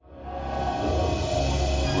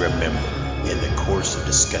course of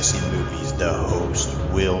discussing movies, the host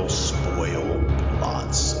will spoil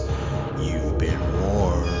plots. You've been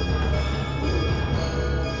warned.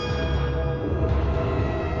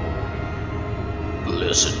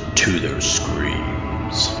 Listen to their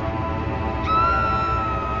screams.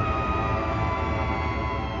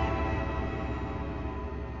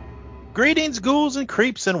 Greetings, ghouls and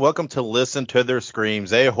creeps, and welcome to Listen to Their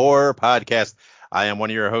Screams, a horror podcast. I am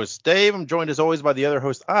one of your hosts, Dave. I'm joined as always by the other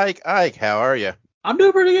host, Ike. Ike, how are you? I'm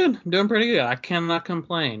doing pretty good. I cannot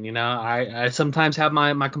complain. You know, I sometimes have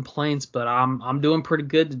my complaints, but I'm doing pretty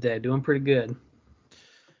good today. Doing pretty good.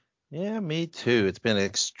 Yeah, me too. It's been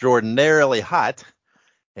extraordinarily hot,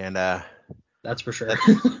 and that's for sure.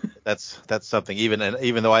 that's something. Even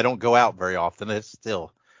though I don't go out very often, it's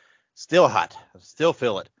still hot. I still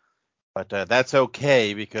feel it. But that's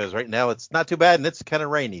okay because right now it's not too bad and it's kind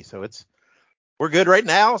of rainy, so we're good right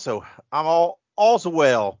now. So I'm all's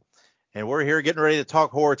well, and we're here getting ready to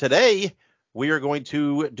talk horror today. We are going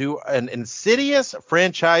to do an Insidious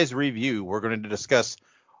franchise review. We're going to discuss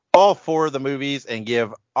all four of the movies and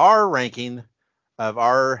give our ranking of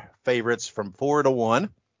our favorites from 4 to 1.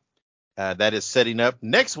 That is setting up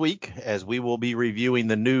next week as we will be reviewing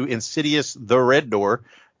the new Insidious The Red Door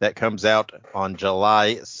that comes out on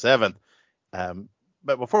July 7th.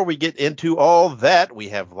 But before we get into all that, we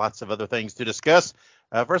have lots of other things to discuss.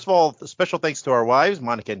 First of all, special thanks to our wives,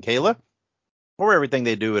 Monica and Kayla, for everything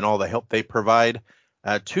they do and all the help they provide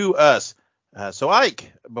to us. So,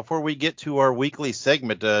 Ike, before we get to our weekly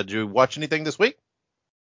segment, did you watch anything this week?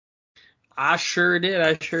 I sure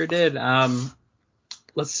did.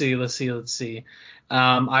 Let's see. First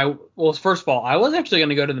of all, I was actually going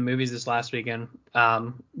to go to the movies this last weekend,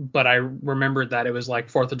 but I remembered that it was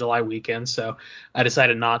like 4th of July weekend, so I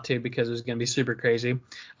decided not to because it was going to be super crazy.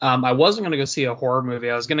 I wasn't going to go see a horror movie.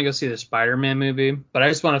 I was going to go see the Spider-Man movie, but I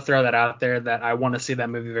just want to throw that out there that I want to see that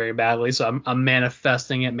movie very badly, so I'm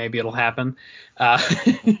manifesting it. Maybe it'll happen. But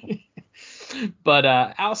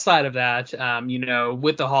outside of that,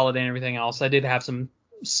 with the holiday and everything else, I did have some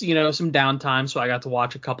downtime, so I got to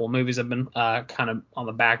watch a couple of movies that have been kind of on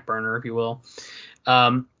the back burner, if you will.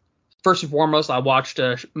 First and foremost, I watched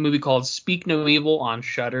a movie called Speak No Evil on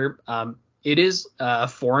Shudder. It is a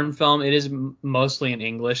foreign film. It is mostly in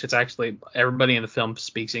English. It's actually everybody in the film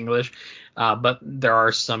speaks English, but there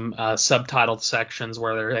are some subtitled sections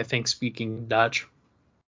where they're, I think, speaking Dutch.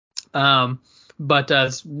 But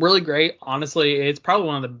it's really great. Honestly, it's probably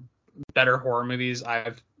one of the better horror movies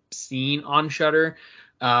I've seen on Shudder.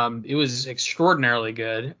 It was extraordinarily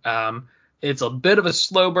good. It's a bit of a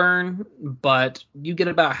slow burn, but you get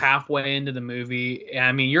about halfway into the movie.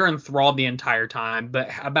 I mean, you're enthralled the entire time, but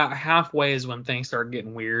about halfway is when things start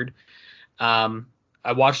getting weird. I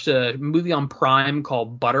watched a movie on Prime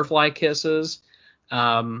called Butterfly Kisses.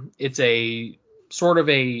 It's a sort of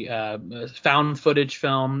a found footage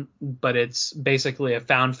film, but it's basically a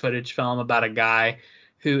found footage film about a guy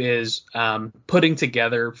who is putting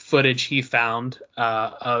together footage he found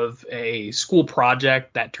of a school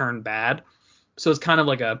project that turned bad. So it's kind of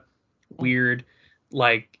like a weird,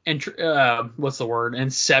 like,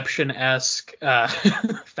 Inception-esque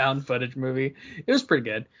found footage movie. It was pretty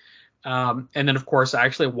good. And then, of course, I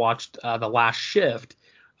actually watched The Last Shift,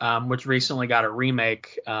 which recently got a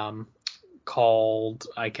remake called,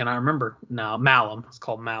 I cannot remember now, Malum. It's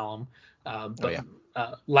called Malum.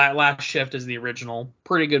 Last Shift is the original.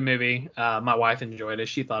 Pretty good movie. My wife enjoyed it.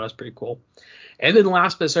 She thought it was pretty cool. And then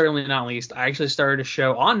last but certainly not least, I actually started a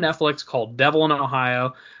show on Netflix called Devil in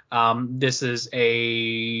Ohio. This is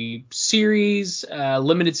a series,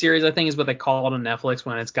 limited series, I think is what they call it on Netflix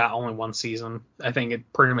when it's got only one season. I think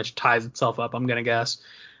it pretty much ties itself up, I'm going to guess.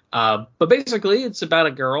 But basically, it's about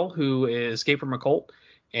a girl who escaped from a cult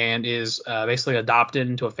and is basically adopted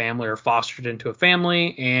into a family or fostered into a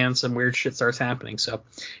family, and some weird shit starts happening. So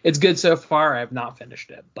it's good so far. I have not finished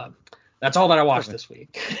it, but that's all that I watched this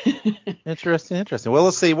week. Interesting. Well,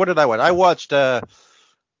 let's see. What did I watch? I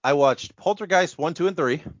watched Poltergeist 1, 2, and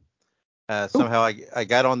 3. Somehow I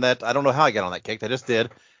got on that. I don't know how I got on that kick. I just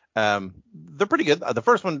did. They're pretty good. The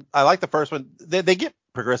first one, I like the first one. They get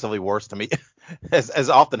progressively worse to me,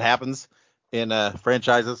 as often happens in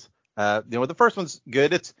franchises. The first one's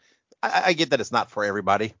good. I get that it's not for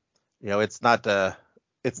everybody. It's not a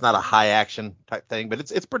high action type thing, but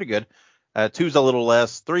it's pretty good. 2's a little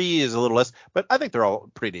less, 3 is a little less, but I think they're all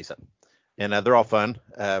pretty decent, and they're all fun.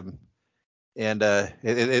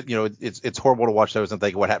 It's horrible to watch those and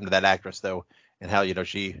think what happened to that actress though, and how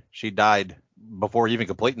she died before even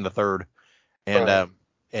completing the third, and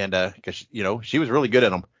because she was really good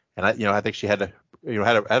in them, and I think she had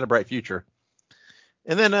a bright future.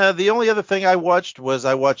 And then the only other thing I watched was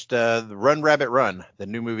Run Rabbit Run, the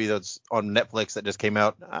new movie that's on Netflix that just came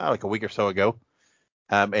out like a week or so ago.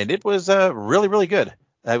 And it was really, really good.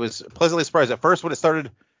 I was pleasantly surprised at first when it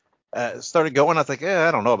started going. I was like,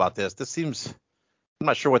 I don't know about this. I'm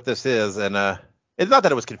not sure what this is. And it's not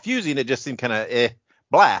that it was confusing. It just seemed kind of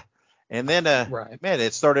blah. And then, Right. man,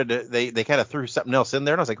 it started. They kind of threw something else in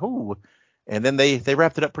there, and I was like, ooh. And then they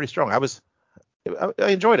wrapped it up pretty strong. I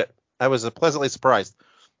enjoyed it. I was pleasantly surprised.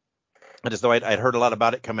 I just know I'd heard a lot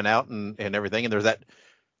about it coming out and everything. And there's that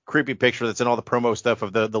creepy picture that's in all the promo stuff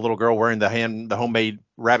of the little girl wearing the homemade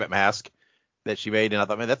rabbit mask that she made. And I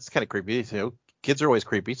thought, man, that's kind of creepy. Kids are always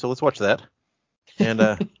creepy, so let's watch that. And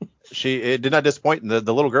it did not disappoint. And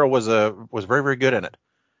the little girl was very, very good in it.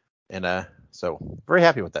 And so very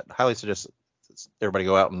happy with that. Highly suggest everybody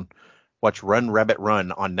go out and watch Run Rabbit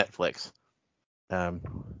Run on Netflix.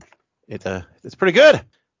 It's pretty good.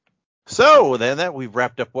 So then that we've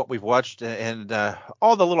wrapped up what we've watched and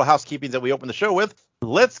all the little housekeeping that we opened the show with,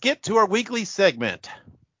 let's get to our weekly segment.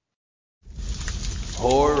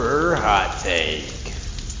 Horror Hot Take.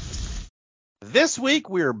 This week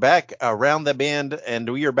we're back around the bend and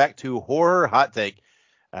we are back to Horror Hot Take.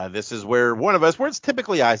 This is where it's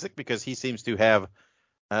typically Isaac because he seems to have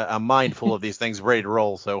a mind full of these things ready to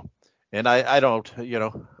roll. So, and I don't,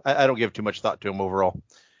 I don't give too much thought to him overall.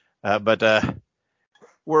 But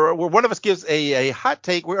where one of us gives a hot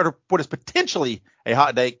take, or what is potentially a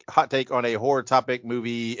hot take on a horror topic,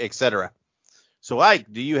 movie, etc. So, Ike,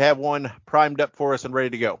 do you have one primed up for us and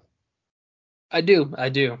ready to go? I do.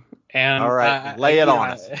 And all right, lay it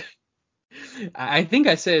on us. I think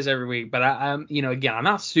I say this every week, but I'm again, I'm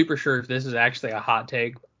not super sure if this is actually a hot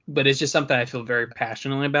take, but it's just something I feel very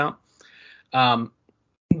passionately about.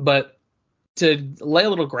 But to lay a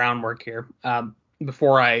little groundwork here,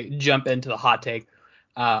 before I jump into the hot take,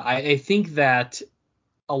 I think that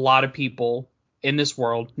a lot of people in this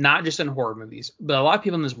world, not just in horror movies, but a lot of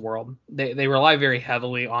people in this world, they rely very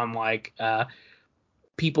heavily on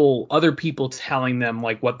other people telling them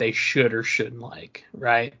like what they should or shouldn't like,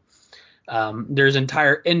 right? There's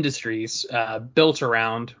entire industries built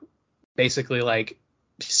around basically like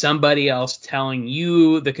somebody else telling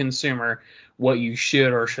you, the consumer, what you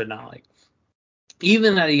should or should not like.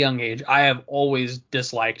 Even at a young age, I have always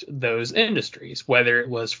disliked those industries, whether it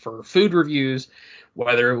was for food reviews,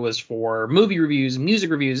 whether it was for movie reviews,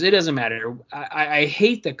 music reviews, it doesn't matter. I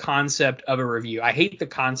hate the concept of a review. I hate the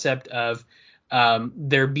concept of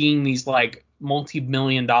there being these like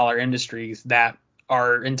multi-million-dollar industries that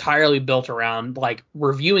are entirely built around like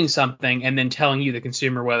reviewing something and then telling you, the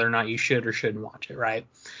consumer, whether or not you should or shouldn't watch it, right?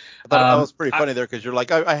 I thought that was pretty funny there because you're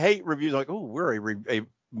like, I hate reviews. I'm like, oh, we're a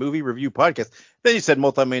movie review podcast. Then you said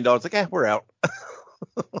multi-million dollars. Like, we're out.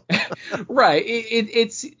 Right.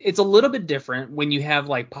 It's a little bit different when you have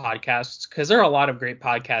like podcasts, because there are a lot of great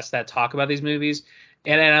podcasts that talk about these movies.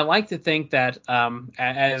 And I like to think that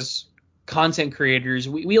as content creators,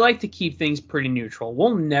 we like to keep things pretty neutral.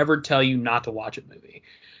 We'll never tell you not to watch a movie.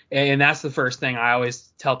 And that's the first thing I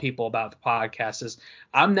always tell people about the podcast is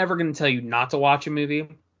I'm never going to tell you not to watch a movie.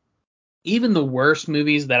 Even the worst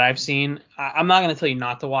movies that I've seen, I'm not going to tell you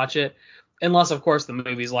not to watch it, unless, of course, the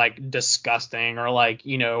movie's like disgusting or like,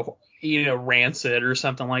 rancid or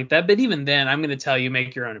something like that. But even then, I'm going to tell you,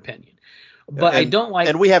 make your own opinion. But I don't like.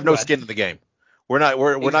 And we have no Go ahead. skin in the game. We're not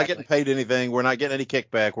getting paid anything. We're not getting any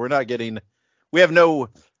kickback. We have no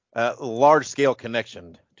large scale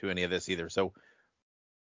connection to any of this either. So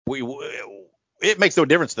it makes no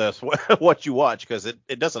difference to us what you watch because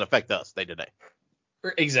it doesn't affect us day to day.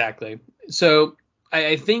 Exactly. So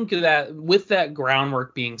I think that with that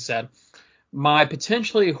groundwork being said, my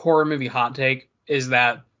potentially horror movie hot take is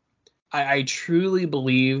that I truly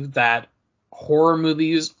believe that horror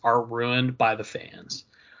movies are ruined by the fans.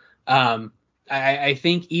 I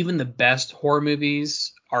think even the best horror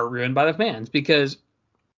movies are ruined by the fans because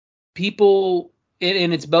people,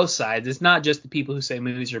 and it's both sides. It's not just the people who say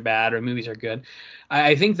movies are bad or movies are good.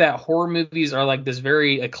 I think that horror movies are like this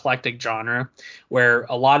very eclectic genre where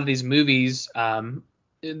a lot of these movies,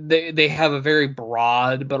 they have a very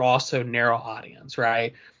broad but also narrow audience,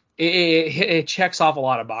 right? It checks off a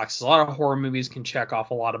lot of boxes. A lot of horror movies can check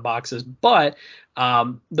off a lot of boxes, but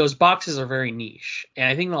those boxes are very niche. And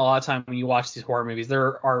I think that a lot of time when you watch these horror movies,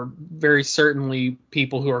 there are very certainly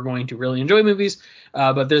people who are going to really enjoy movies,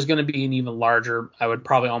 but there's going to be an even larger, I would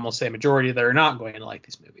probably almost say majority that are not going to like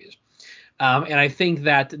these movies. And I think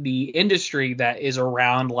that the industry that is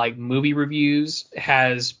around like movie reviews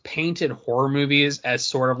has painted horror movies as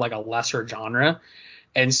sort of like a lesser genre.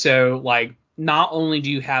 And so like not only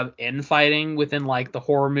do you have infighting within like the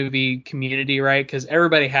horror movie community, right? Because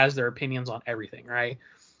everybody has their opinions on everything, right?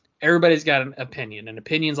 Everybody's got an opinion, and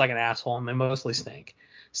opinion's like an asshole, and they mostly stink.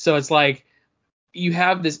 So it's like you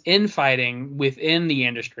have this infighting within the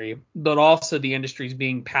industry, but also the industry is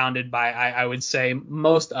being pounded by, I would say,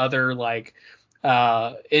 most other like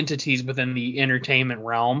entities within the entertainment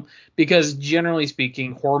realm, because generally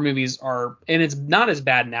speaking, horror movies are, and it's not as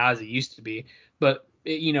bad now as it used to be, but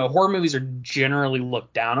horror movies are generally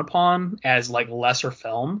looked down upon as like lesser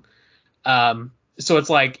film. So it's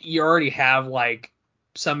like you already have like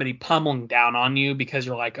somebody pummeling down on you because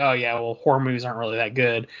you're like, oh yeah, well, horror movies aren't really that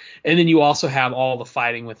good. And then you also have all the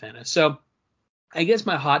fighting within it. So I guess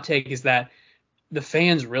my hot take is that the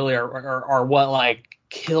fans really are what like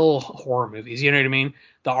kill horror movies. You know what I mean?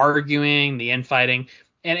 The arguing, the infighting.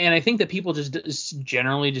 And I think that people just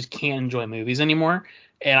generally just can't enjoy movies anymore.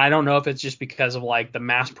 And I don't know if it's just because of like the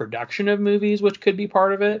mass production of movies, which could be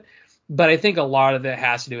part of it. But I think a lot of it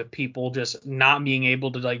has to do with people just not being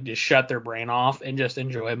able to like just shut their brain off and just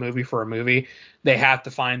enjoy a movie for a movie. They have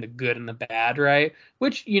to find the good and the bad, right?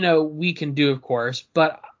 Which, we can do, of course.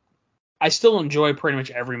 But I still enjoy pretty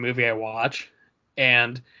much every movie I watch.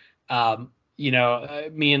 And,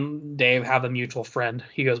 me and Dave have a mutual friend.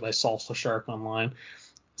 He goes by Salsa Shark online.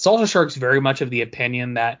 Salsa Shark's very much of the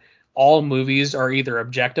opinion that all movies are either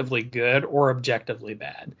objectively good or objectively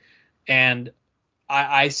bad. And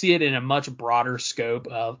I see it in a much broader scope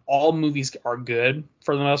of all movies are good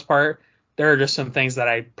for the most part. There are just some things that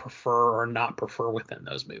I prefer or not prefer within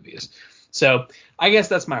those movies. So I guess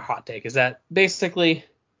that's my hot take, is that basically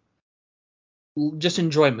just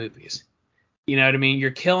enjoy movies. You know what I mean?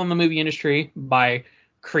 You're killing the movie industry by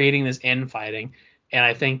creating this infighting. And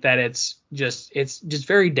I think that it's just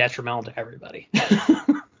very detrimental to everybody.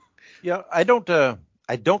 Yeah, I don't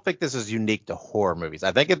think this is unique to horror movies.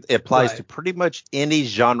 I think it applies to Right. pretty much any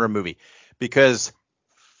genre movie, because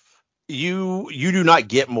you do not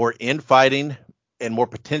get more infighting and more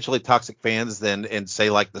potentially toxic fans than in, say,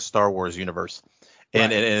 like the Star Wars universe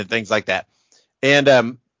and Right. and things like that.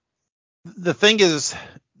 And the thing is,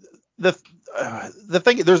 the the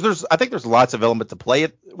thing there's I think there's lots of elements to play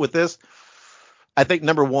it with this. I think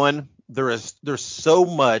number one, there's so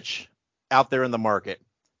much out there in the market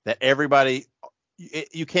that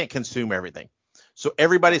you can't consume everything. So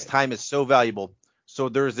everybody's Right. time is so valuable. So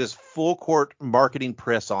there's this full court marketing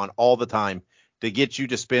press on all the time to get you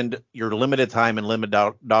to spend your limited time and limited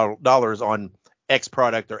dollars on X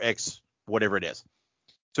product or X whatever it is.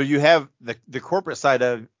 So you have the corporate side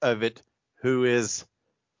of it, who is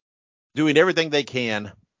doing everything they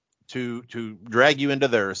can to drag you into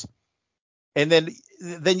theirs. And then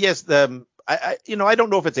yes, I don't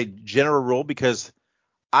know if it's a general rule, because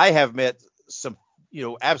I have met some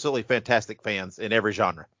absolutely fantastic fans in every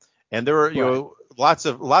genre, and there are Right. lots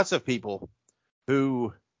of people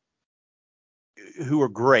who are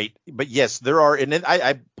great. But yes, there are, and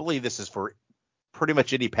I believe this is for pretty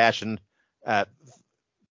much any passion uh,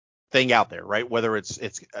 thing out there, right? Whether it's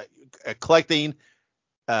collecting,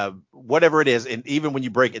 whatever it is, and even when you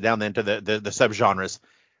break it down into the subgenres,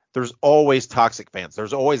 there's always toxic fans.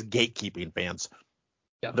 There's always gatekeeping fans.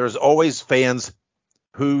 Yep. There's always fans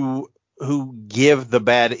who give the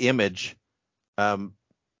bad image um,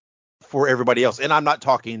 for everybody else. And I'm not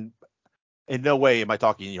talking, in no way am I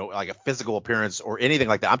talking, like a physical appearance or anything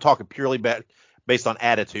like that. I'm talking purely based on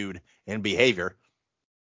attitude and behavior.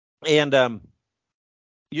 And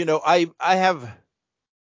I have,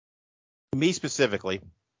 me specifically,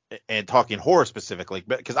 and talking horror specifically,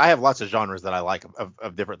 because I have lots of genres that I like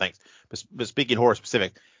of different things. But speaking horror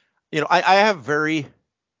specific, I have very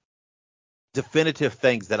definitive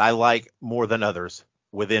things that I like more than others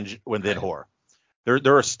within Right. horror.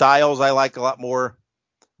 There are styles I like a lot more.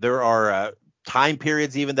 There are time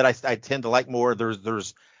periods even that I tend to like more.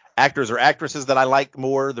 There's actors or actresses that I like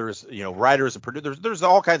more. There's writers and producers. There's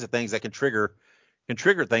all kinds of things that can trigger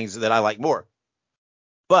things that I like more.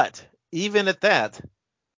 But even at that,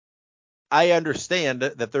 I understand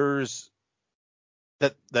that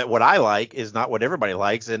what I like is not what everybody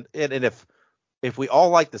likes, and if we all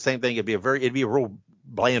like the same thing, it'd be a real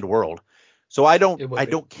bland world. So I don't It would I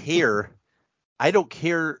be. don't care. I don't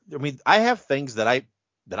care. I mean, I have things that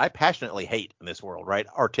I passionately hate in this world, right?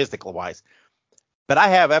 Artistic wise. But I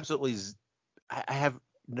have I have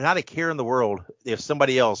not a care in the world if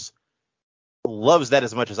somebody else loves that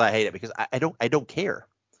as much as I hate it, because I don't care.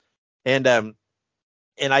 And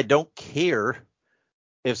I don't care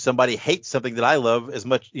if somebody hates something that I love as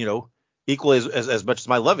much, equally as much as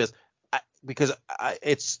my love is, because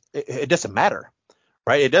it doesn't matter,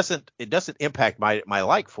 right? It doesn't impact my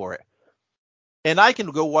like for it. And I can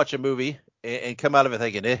go watch a movie and come out of it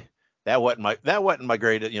thinking, that wasn't my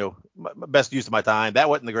greatest, my best use of my time. That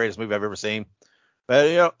wasn't the greatest movie I've ever seen.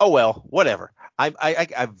 But oh well, whatever.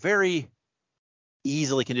 I very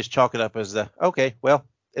easily can just chalk it up as okay, well,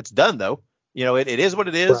 it's done though. It is what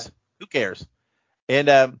it is. Right. Who cares?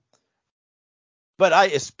 And but I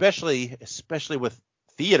especially with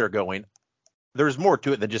theater going, there's more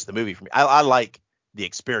to it than just the movie for me. I like the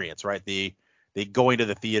experience, right? The going to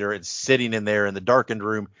the theater and sitting in there in the darkened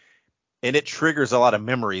room, and it triggers a lot of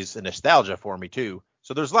memories and nostalgia for me too.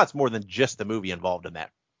 So there's lots more than just the movie involved in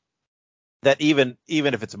that. That even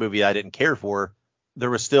if it's a movie I didn't care for, there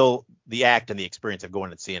was still the act and the experience of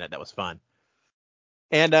going and seeing it that was fun.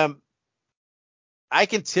 And I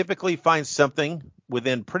can typically find something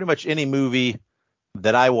within pretty much any movie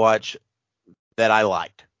that I watch that I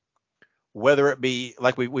liked, whether it be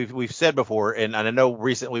like we've said before, and I know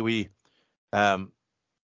recently we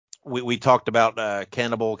talked about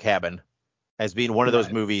Cannibal Cabin as being one of those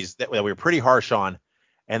Right. movies that we were pretty harsh on,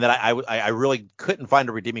 and that I really couldn't find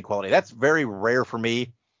a redeeming quality. That's very rare for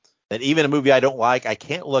me. That even a movie I don't like, I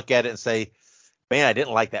can't look at it and say, man, I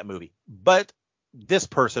didn't like that movie, but this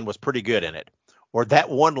person was pretty good in it, or that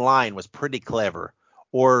one line was pretty clever,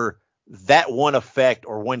 or that one effect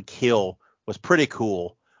or one kill was pretty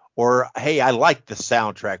cool, or hey, I liked the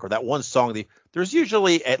soundtrack or that one song. There's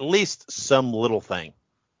usually at least some little thing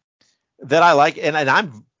that I like, and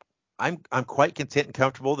I'm quite content and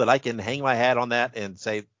comfortable that I can hang my hat on that and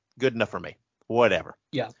say good enough for me, whatever,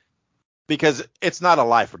 Yeah. because it's not a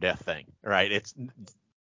life or death thing, right? It's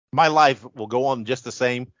my life will go on just the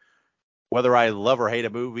same whether I love or hate a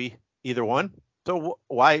movie, either one. So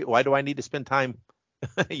why do I need to spend time,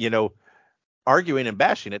 you know, arguing and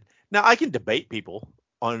bashing it? Now I can debate people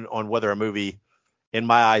on whether a movie in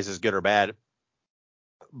my eyes is good or bad,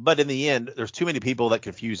 but in the end, there's too many people that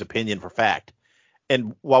confuse opinion for fact.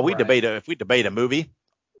 And while Right. if we debate a movie,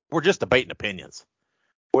 we're just debating opinions.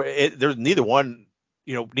 There's neither one,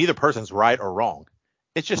 neither person's right or wrong.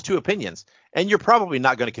 It's just two opinions, and you're probably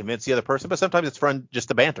not going to convince the other person. But sometimes it's fun just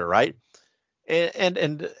to banter, right?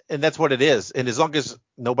 And that's what it is. And as long as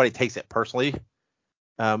nobody takes it personally,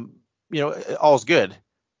 all's good.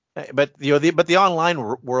 But the online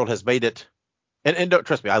world has made it. And don't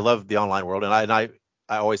trust me, I love the online world, and I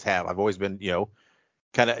always have. I've always been,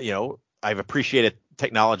 kind of, I've appreciated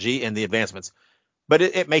technology and the advancements, but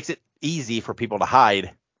it makes it easy for people to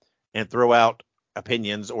hide and throw out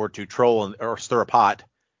opinions or to troll or stir a pot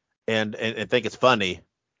and think it's funny.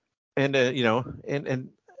 And and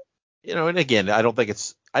again, I don't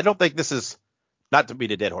think this is, not to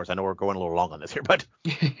beat a dead horse. I know we're going a little long on this here, but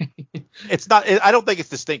it's not. I don't think it's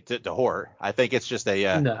distinct to horror. I think it's just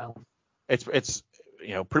No. it's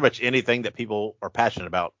pretty much anything that people are passionate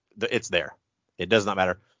about. It's there. It does not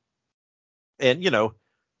matter. And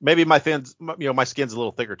maybe my skin's a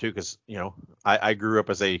little thicker too, because I grew up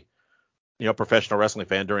as a professional wrestling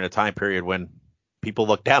fan during a time period when people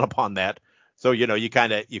looked down upon that. So you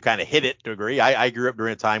kind of hit it to a degree. I grew up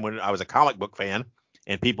during a time when I was a comic book fan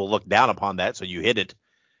and people looked down upon that, so you hit it,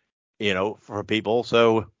 for people.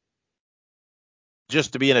 So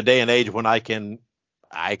just to be in a day and age when I can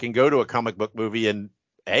go to a comic book movie and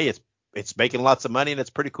hey, it's making lots of money and it's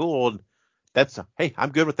pretty cool, and that's, hey,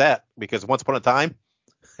 I'm good with that, because once upon a time,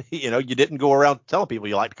 you didn't go around telling people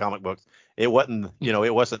you liked comic books. It wasn't,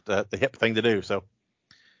 it wasn't the hip thing to do. So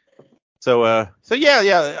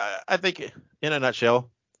yeah, I think in a nutshell,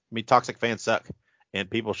 I mean, toxic fans suck, and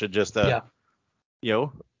people should just, Yeah.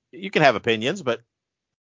 you can have opinions, but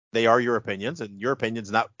they are your opinions, and your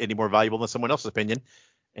opinion's not any more valuable than someone else's opinion.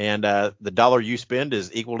 And the dollar you spend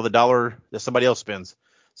is equal to the dollar that somebody else spends.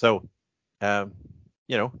 So, um,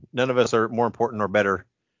 none of us are more important or better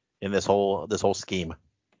in this whole scheme.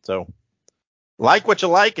 So, like what you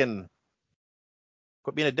like, and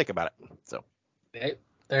quit being a dick about it. So. Hey,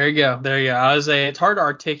 there you go. There you go. I was saying it's hard to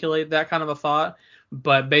articulate that kind of a thought,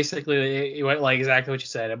 but basically, like exactly what you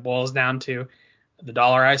said, it boils down to the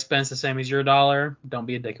dollar I spend is the same as your dollar. Don't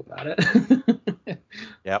be a dick about it.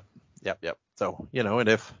 Yep. Yep. So, and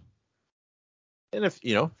if if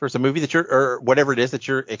there's a movie that you're, or whatever it is that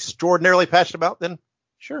you're extraordinarily passionate about, then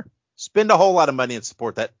sure, spend a whole lot of money and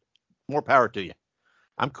support that. More power to you.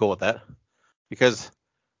 I'm cool with that, because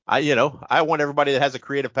I want everybody that has a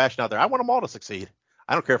creative passion out there. I want them all to succeed.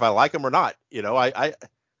 I don't care if I like them or not. I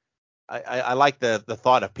like the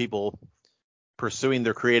thought of people pursuing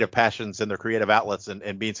their creative passions and their creative outlets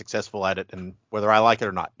and being successful at it, and whether I like it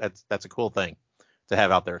or not, that's a cool thing to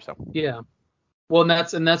have out there. So Yeah. Well,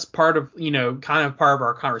 and that's part of, kind of part of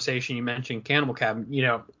our conversation. You mentioned Cannibal Cabin.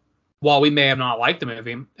 While we may have not liked the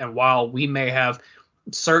movie, and while we may have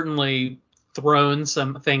certainly thrown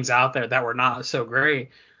some things out there that were not so great,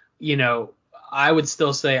 you know, I would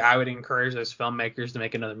still say I would encourage those filmmakers to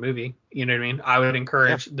make another movie. You know what I mean? I would Yeah.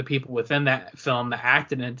 encourage the people within that film that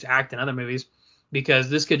acted in it to act in other movies, because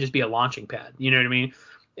this could just be a launching pad. You know what I mean?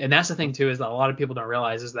 And that's the thing too, is that a lot of people don't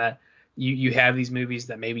realize is that you have these movies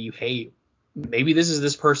that maybe you hate. Maybe this is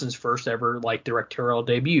this person's first ever like directorial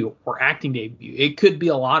debut or acting debut. It could be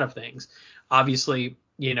a lot of things. Obviously,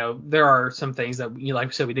 you know, there are some things that, you know, like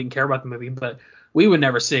I said, we didn't care about the movie, but we would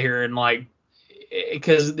never sit here and like,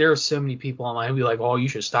 because there are so many people online who be like, oh, you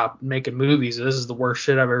should stop making movies. This is the worst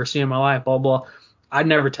shit I've ever seen in my life, blah, blah. I'd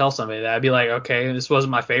never tell somebody that. I'd be like, okay, this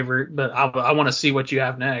wasn't my favorite, but I want to see what you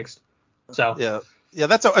have next. So, Yeah. Yeah.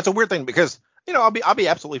 That's a weird thing because, you know, I'll be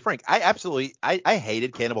absolutely frank. I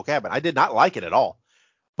hated Cannibal Cabin. I did not like it at all,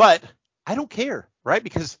 but I don't care. Right.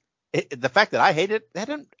 Because the fact that I hate it,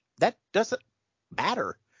 that doesn't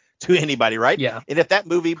matter to anybody. Right. yeah. And if that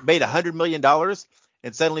movie made $100 million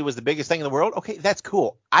and suddenly was the biggest thing in the world, okay, that's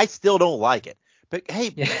cool. I still don't like it, but hey,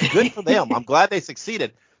 good for them. I'm glad they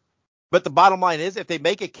succeeded. But the bottom line is, if they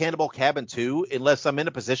make a Cannibal Cabin 2, unless I'm in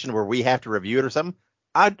a position where we have to review it or something,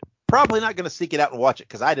 I'm probably not going to seek it out and watch it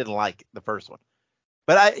because I didn't like the first one.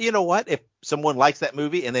 But you know what? If someone likes that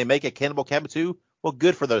movie and they make a Cannibal Cabin 2, well,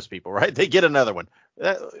 good for those people, right? They get another one.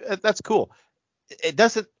 That's cool. It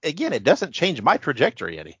doesn't change my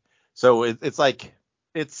trajectory any. So it's like,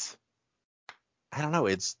 it's, I don't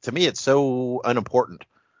know. To me, it's so unimportant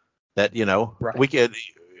that, you know, Right. we could,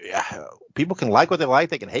 yeah, people can like what they like.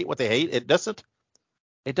 They can hate what they hate. It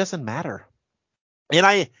doesn't matter.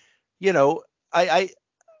 And you know,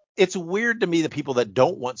 it's weird to me, the people that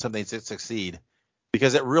don't want something to succeed,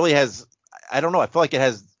 because it really has, I don't know. I feel like it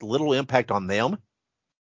has little impact on them.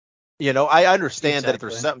 You know, I understand that if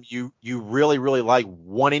there's Exactly. something you really, really like,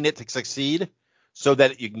 wanting it to succeed so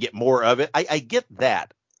that you can get more of it. I get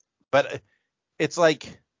that, but it's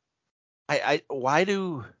like, why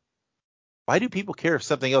do people care if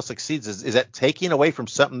something else succeeds? Is that taking away from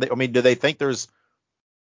something that, I mean, do they think there's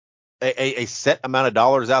a set amount of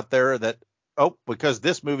dollars out there that, oh, because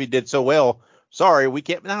this movie did so well, sorry, we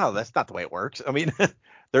can't. No, that's not the way it works. I mean,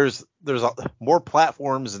 there's more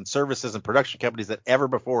platforms and services and production companies than ever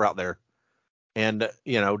before out there, and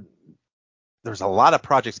you know, there's a lot of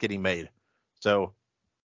projects getting made. So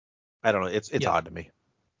I don't know. It's Yep. odd to me.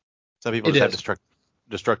 Some people It just have is.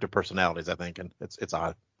 destructive personalities, I think, and it's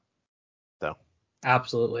odd. So.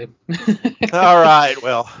 Absolutely. All right.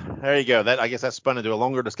 Well, there you go. I guess that spun into a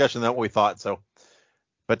longer discussion than what we thought. So,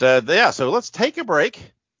 but yeah. So let's take a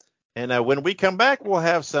break, and when we come back, we'll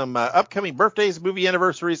have some upcoming birthdays, movie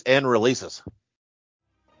anniversaries, and releases.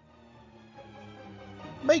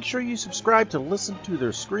 Make sure you subscribe to Listen to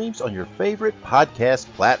Their Screams on your favorite podcast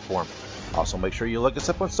platform. Also, make sure you look us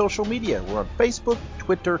up on social media. We're on Facebook,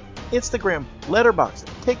 Twitter, Instagram, Letterboxd,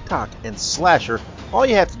 TikTok, and Slasher. All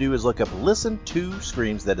you have to do is look up Listen to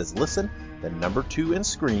Screams. That is Listen, the number 2, and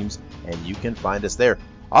Screams, and you can find us there.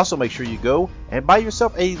 Also, make sure you go and buy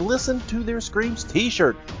yourself a Listen to Their Screams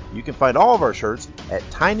t-shirt. You can find all of our shirts at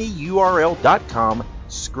tinyurl.com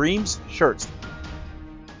Screams Shirts.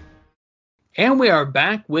 And we are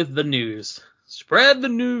back with the news. Spread the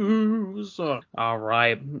news. All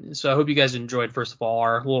right. So I hope you guys enjoyed, first of all,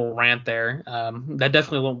 our little rant there. That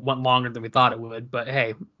definitely went longer than we thought it would. But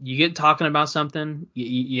hey, you get talking about something,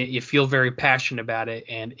 you feel very passionate about it,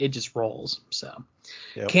 and it just rolls. So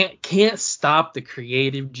Yep. can't stop the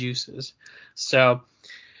creative juices. So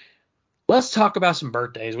let's talk about some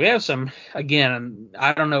birthdays. We have some, again,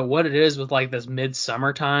 I don't know what it is with like this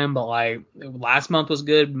midsummer time, but like last month was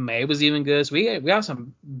good. May was even good. So we have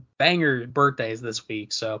some banger birthdays this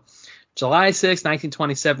week. So July 6th,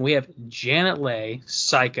 1927, we have Janet Leigh,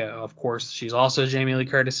 Psycho. Of course, she's also Jamie Lee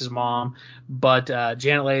Curtis's mom, but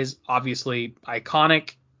Janet Leigh is obviously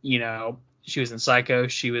iconic. You know, she was in Psycho.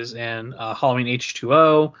 She was in Halloween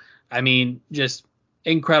H2O. I mean, just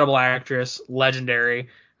incredible actress, legendary.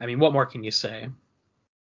 I mean, what more can you say?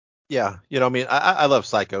 Yeah. You know, I mean, I love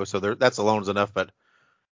Psycho, so that's alone is enough. But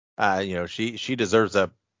you know, she deserves a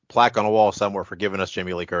plaque on a wall somewhere for giving us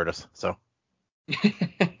Jamie Lee Curtis. So.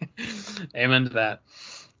 Amen to that.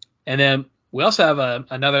 And then we also have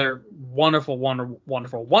another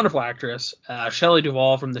wonderful actress, Shelley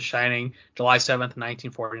Duvall from The Shining, July 7th,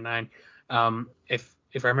 1949. If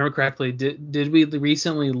I remember correctly, did we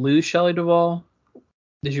recently lose Shelley Duvall?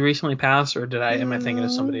 Did you recently pass, or am I thinking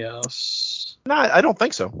of somebody else? No, I don't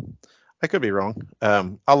think so. I could be wrong.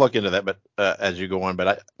 I'll look into that, but as you go on.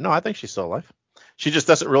 But I think she's still alive. She just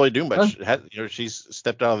doesn't really do much. You know, she's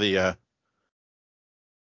stepped out of the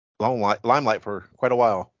limelight for quite a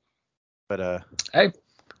while. But Hey,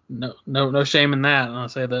 no shame in that. And I'll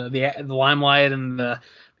say the limelight and the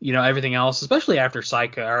everything else, especially after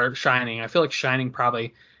Psycho or Shining. I feel like Shining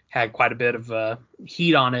probably had quite a bit of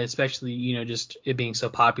heat on it, especially just it being so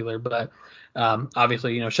popular. But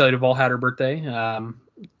obviously, Shelley Duvall had her birthday in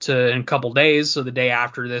a couple days, so the day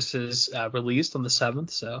after this is released on the 7th.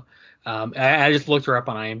 So I just looked her up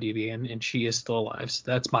on IMDb, and she is still alive. So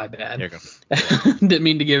that's my bad. There you go. Didn't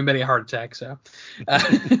mean to give anybody a heart attack. So,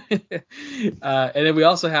 and then we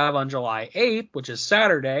also have on July 8th, which is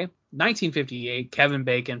Saturday, 1958, Kevin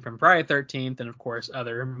Bacon from Friday the 13th, and of course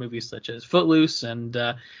other movies such as Footloose and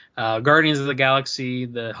Guardians of the Galaxy,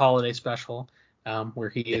 the holiday special, where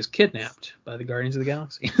he is kidnapped by the Guardians of the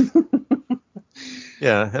Galaxy.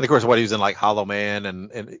 Yeah, and of course what he was in, like Hollow Man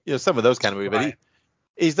and some of those kind of movies. Right.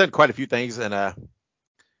 But he's done quite a few things, and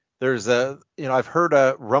there's I've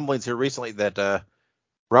heard rumblings here recently that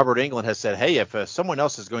Robert Englund has said, hey, if someone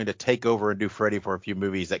else is going to take over and do Freddy for a few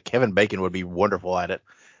movies, that Kevin Bacon would be wonderful at it.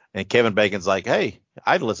 And Kevin Bacon's like, hey,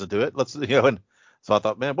 I'd listen to it. Let's and so I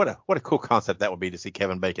thought, man, what a cool concept that would be to see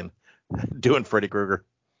Kevin Bacon doing Freddy Krueger.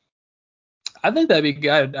 I think that'd be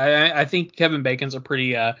good. I think Kevin Bacon's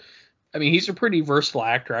he's a pretty versatile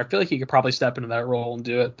actor. I feel like he could probably step into that role and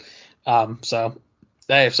do it. So,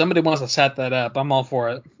 hey, if somebody wants to set that up, I'm all for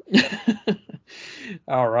it.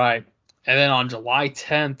 All right. And then on July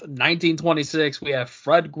 10th, 1926, we have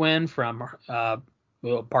Fred Gwynn from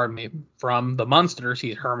the Munsters.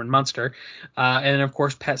 He's Herman Munster. And then, of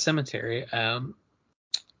course, Pet Sematary.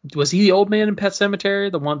 Was he the old man in Pet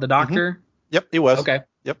Sematary? The doctor? Mm-hmm. Yep, he was. Okay.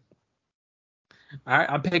 Yep. All right,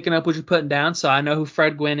 I'm picking up what you're putting down, so I know who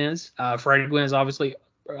Fred Gwynn is. Fred Gwynn is obviously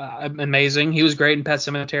amazing. He was great in Pet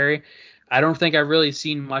Sematary. I don't think I've really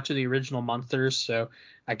seen much of the original Munsters, so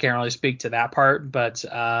I can't really speak to that part. But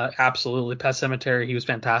absolutely, Pet Sematary, he was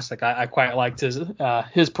fantastic. I quite liked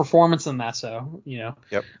his performance in that. So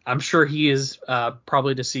Yep. I'm sure he is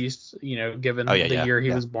probably deceased. Given the year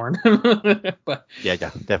he was born. But yeah,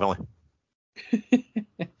 definitely.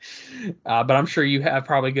 But I'm sure you have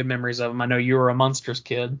probably good memories of him. I know you were a Munsters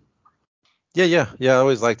kid. Yeah. I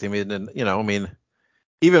always liked him, and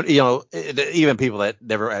even people that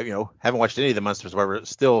never haven't watched any of the Munsters, whatever,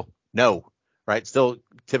 still know, right? Still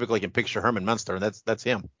typically can picture Herman Munster, and that's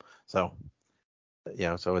him. So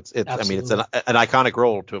so it's Absolutely. I mean, it's an iconic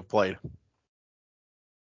role to have played.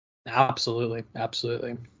 Absolutely. That's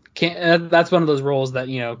one of those roles that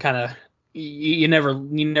kind of you never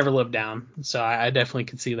live down. So I definitely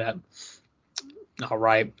could see that. All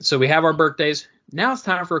right. So we have our birthdays. Now it's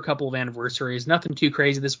time for a couple of anniversaries. Nothing too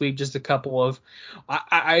crazy this week. Just a couple of.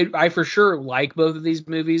 I for sure like both of these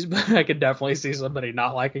movies, but I could definitely see somebody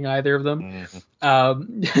not liking either of them.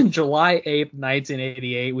 Mm-hmm. July 8th,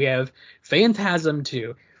 1988, we have Phantasm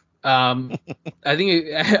 2. I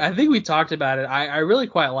think we talked about it. I really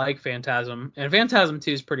quite like Phantasm, and Phantasm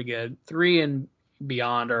 2 is pretty good. 3 and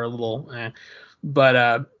beyond are a little,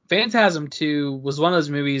 but Phantasm 2 was one of those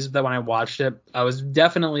movies that when I watched it, I was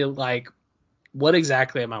definitely like, what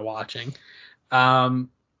exactly am I watching? But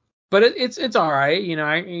it's all right.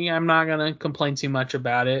 I'm not gonna complain too much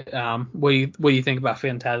about it. What do you think about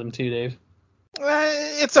Phantasm 2, Dave?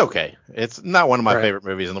 It's okay. It's not one of my favorite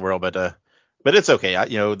movies in the world, but it's okay.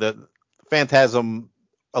 The Phantasm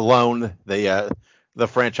alone, the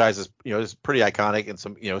franchise is pretty iconic, and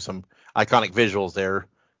some iconic visuals there.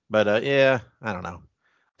 But yeah, I don't know.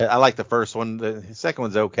 I like the first one. The second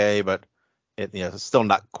one's okay, but it's still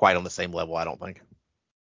not quite on the same level, I don't think.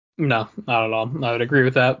 No, not at all. I would agree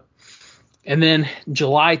with that. And then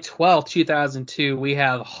July 12th, 2002, we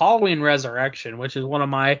have Halloween Resurrection, which is one of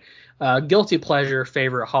my guilty pleasure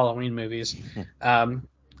favorite Halloween movies.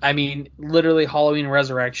 Literally Halloween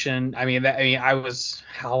Resurrection. I don't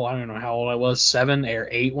know how old I was, 7 or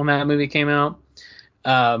 8 when that movie came out.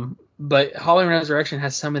 But Halloween Resurrection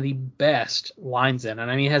has some of the best lines in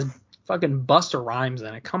it. It has fucking Busta Rhymes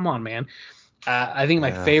in it. Come on, man. I think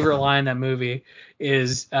my favorite line in that movie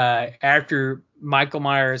is after Michael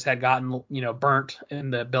Myers had gotten, burnt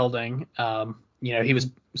in the building. He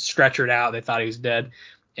was stretchered out. They thought he was dead.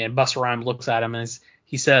 And Busta Rhymes looks at him and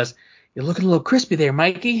he says, "You're looking a little crispy there,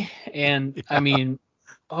 Mikey." And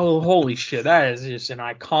oh, holy shit. That is just an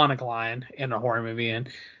iconic line in a horror movie. And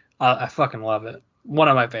I fucking love it. One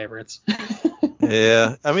of my favorites.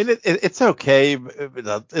 Yeah. It's okay.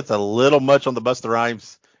 It's a little much on the Busta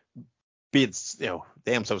Rhymes being,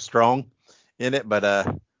 damn so strong in it, but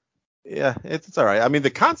yeah, it's all right. The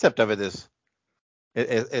concept of it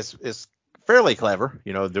is fairly clever,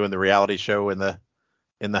 doing the reality show in the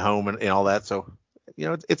home and all that. So,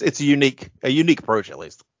 it's a unique approach at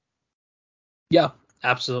least. Yeah,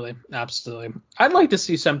 Absolutely, absolutely. I'd like to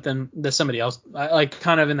see something that somebody else like,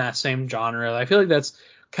 kind of in that same genre. I feel like that's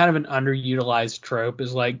kind of an underutilized trope,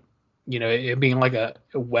 is like, it being like a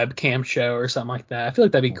webcam show or something like that. I feel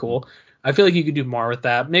like that'd be Mhm. cool. I feel like you could do more with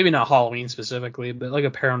that. Maybe not Halloween specifically, but like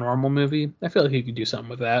a paranormal movie. I feel like you could do something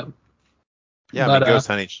with that. Yeah, I mean,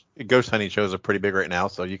 But ghost hunting shows are pretty big right now,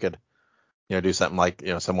 so you could, do something like,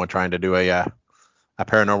 someone trying to do a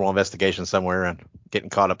paranormal investigation somewhere and getting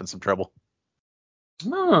caught up in some trouble.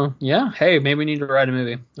 oh yeah, hey, maybe we need to write a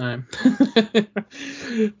movie. All right. I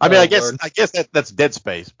mean, Oh I Lord. guess that's Dead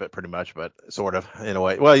Space, but pretty much, but sort of in a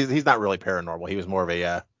way. Well, he's not really paranormal. He was more of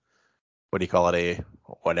a what do you call it? A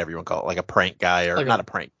whatever you want to call it, like a prank guy, or Like not a a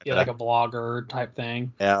prank, yeah, but like a vlogger type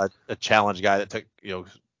thing. a challenge guy that took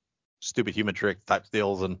stupid human trick type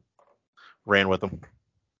deals and ran with them.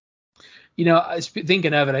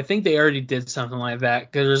 Thinking of it, I think they already did something like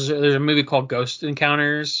that, because there's a movie called Ghost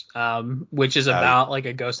Encounters, which is Oh about like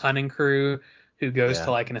a ghost hunting crew who goes to yeah,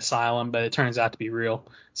 like an asylum, but it turns out to be real.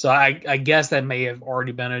 So I guess that may have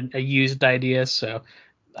already been a used idea. So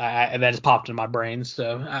that just popped in my brain.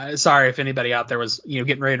 So sorry if anybody out there was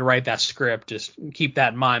getting ready to write that script. Just keep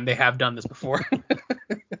that in mind. They have done this before. what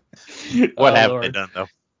Oh haven't they Lord. done though?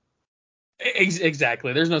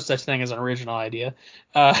 Exactly. There's no such thing as an original idea.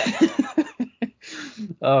 Uh,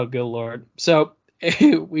 oh, good Lord. So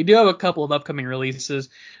we do have a couple of upcoming releases.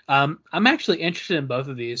 I'm actually interested in both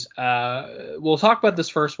of these. We'll talk about this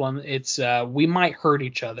first one. It's We Might Hurt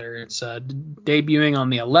Each Other. It's debuting on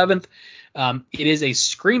the 11th. It is a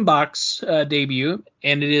Screambox debut,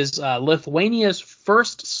 and it is Lithuania's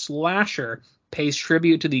first slasher, pays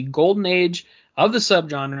tribute to the golden age of the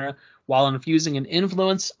subgenre while infusing an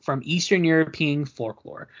influence from Eastern European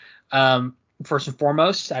folklore. First and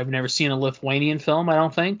foremost, I've never seen a Lithuanian film, I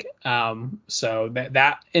don't think. So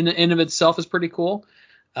that in and of itself is pretty cool.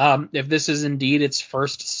 If this is indeed its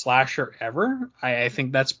first slasher ever, I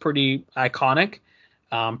think that's pretty iconic,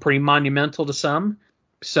 pretty monumental to some.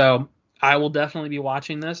 So I will definitely be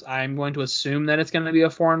watching this. I'm going to assume that it's going to be a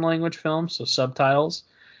foreign language film, so subtitles.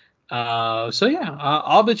 So yeah,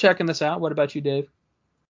 I'll be checking this out. What about you, Dave?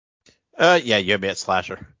 Yeah, you have me at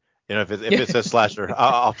slasher. If Yeah. it says slasher,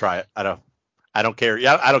 I'll try it. I don't care.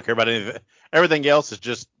 Yeah, I don't care about anything. Everything else is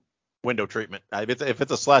just window treatment. If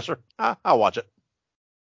it's a slasher, I'll watch it.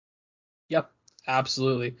 Yep.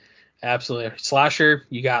 Absolutely. Absolutely. Slasher,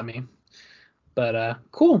 you got me. But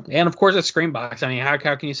cool. And of course, a Screambox. I mean, how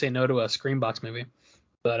can you say no to a Screambox movie?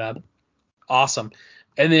 But awesome.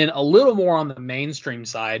 And then a little more on the mainstream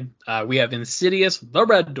side, we have Insidious: The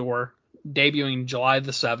Red Door, debuting July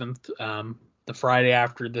the 7th, the Friday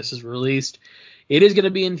after this is released. It is going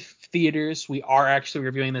to be in theaters. We are actually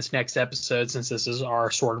reviewing this next episode, since this is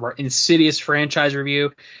our sort of our Insidious franchise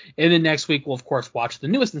review. And then next week we'll of course watch the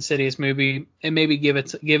newest Insidious movie and maybe give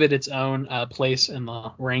it its own place in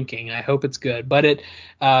the ranking. I hope it's good. But it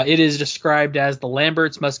is described as the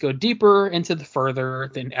Lamberts must go deeper into the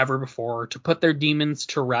further than ever before to put their demons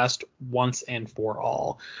to rest once and for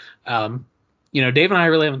all. Dave and I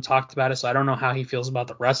really haven't talked about it, so I don't know how he feels about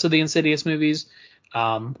the rest of the Insidious movies.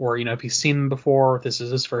 Or if he's seen them before, if this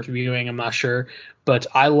is his first viewing, I'm not sure. But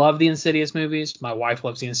I love the Insidious movies. My wife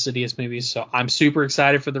loves the Insidious movies, so I'm super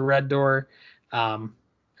excited for the Red Door.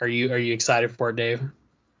 Are you excited for it, Dave?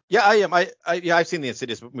 Yeah, I am. Yeah, I've seen the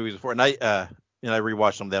Insidious movies before, and I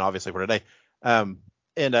rewatched them then obviously for today. Um,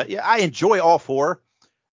 and yeah, I enjoy all four,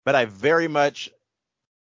 but I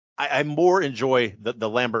more enjoy the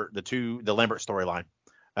Lambert the Lambert storyline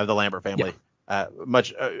of the Lambert Yeah. family.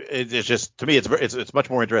 It's just, to me, it's much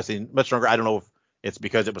more interesting, much stronger. I don't know if it's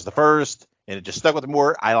because it was the first and it just stuck with me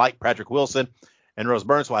more. I like Patrick Wilson and Rose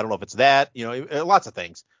Byrne, so I don't know if it's that. Lots of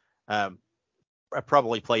things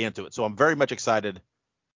probably play into it. So I'm very much excited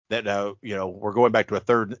that we're going back to a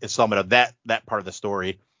third installment of that part of the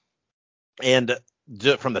story. And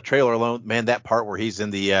just from the trailer alone, man, that part where he's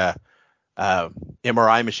in the uh,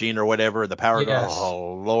 MRI machine or whatever, the power go. Yes.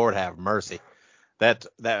 Oh Lord, have mercy. That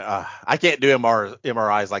I can't do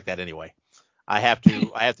MRIs like that anyway. I have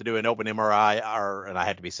to do an open MRI, and I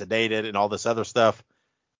have to be sedated and all this other stuff.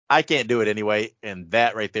 I can't do it anyway, and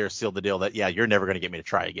that right there sealed the deal that, yeah, you're never going to get me to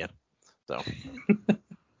try again. So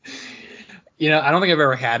I don't think I've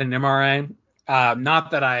ever had an MRI.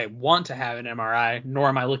 Not that I want to have an MRI, nor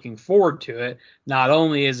am I looking forward to it. Not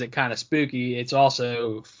only is it kind of spooky, it's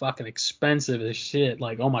also fucking expensive as shit.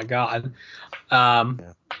 Like, oh my god. Um,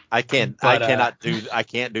 yeah, but I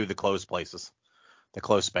can't do the closed places, the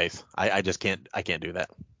closed space. I just can't. I can't do that.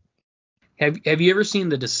 have you ever seen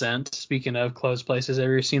The Descent? Speaking of closed places, have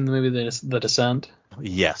you ever seen the movie The Descent?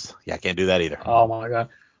 Yes, yeah, I can't do that either. Oh my god.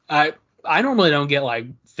 I normally don't get like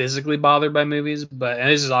physically bothered by movies, but and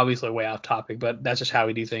this is obviously way off topic, but that's just how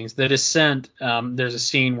we do things. The Descent, there's a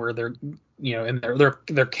scene where they're in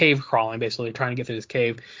their cave crawling, basically trying to get through this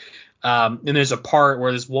cave. And there's a part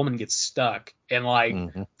where this woman gets stuck, and like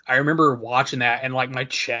I remember watching that, and like my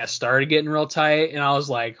chest started getting real tight, and I was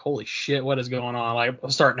like, holy shit, what is going on? Like I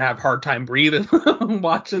was starting to have a hard time breathing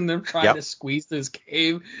watching them trying to squeeze this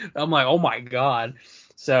cave. I'm like, oh my god.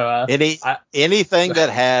 So anything that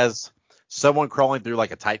has someone crawling through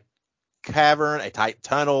like a tight cavern, a tight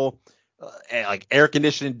tunnel, like air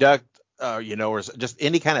conditioning duct, or just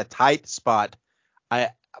any kind of tight spot,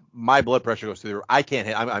 my blood pressure goes through. I can't.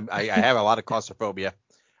 I have a lot of claustrophobia.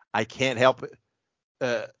 I can't help it.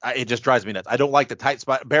 It just drives me nuts. I don't like the tight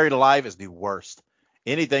spot. Buried Alive is the worst.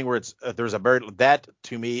 Anything where there's a buried, that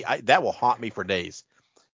to me, that will haunt me for days.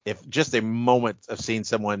 If just a moment of seeing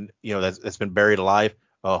someone, that's been buried alive,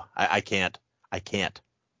 I can't.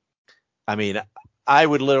 I mean, I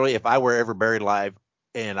would literally, if I were ever buried alive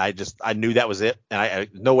and I knew that was it and I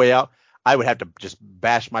no way out, I would have to just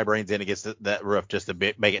bash my brains in against that roof just to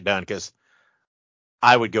make it done, because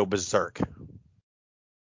I would go berserk.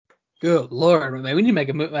 Good Lord, man, we need to make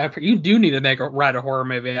a movie. You do need to write a horror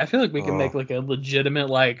movie. I feel like we can make like a legitimate,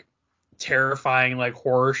 like terrifying, like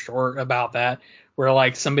horror short about that, where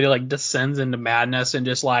like somebody like descends into madness and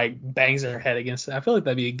just like bangs their head against it. I feel like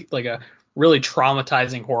that'd be like a really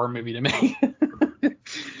traumatizing horror movie to make.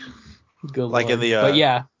 Good like Lord. in But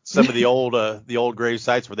yeah, some of the old grave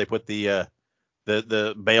sites where they put the bell.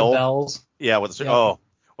 the bells. Yeah, well,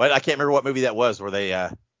 I can't remember what movie that was where they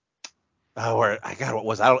what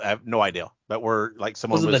was, I have no idea, but where like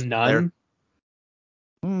someone Was it was The there.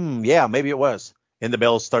 Nun? Yeah, maybe it was. And the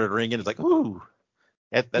bells started ringing. It's like, ooh,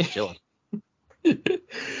 that's chilling.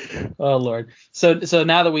 Oh Lord. So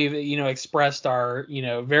now that we've expressed our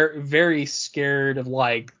very very scared of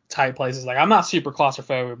like tight places, like I'm not super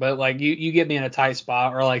claustrophobic, but like you get me in a tight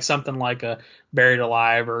spot or like something like a Buried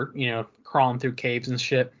Alive or crawling through caves and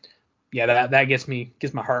shit. Yeah, that gets my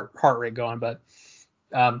heart rate going. But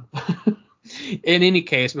in any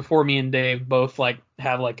case, before me and Dave both like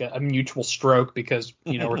have like a mutual stroke because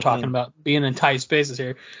we're talking about being in tight spaces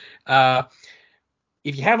here.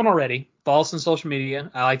 If you haven't already, follow us on social media.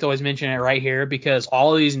 I like to always mention it right here because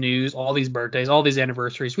all of these news, all these birthdays, all these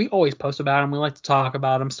anniversaries, we always post about them. We like to talk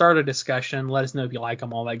about them, start a discussion, let us know if you like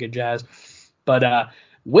them, all that good jazz. But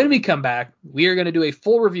when we come back, we are going to do a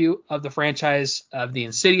full review of the franchise of the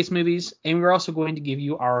Insidious movies, and we're also going to give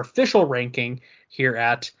you our official ranking here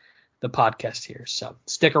at the podcast here. So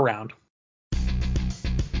stick around.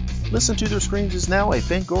 Listen to Their Screams is now a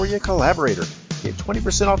Fangoria collaborator. Get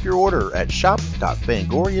 20% off your order at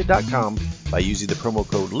shop.fangoria.com by using the promo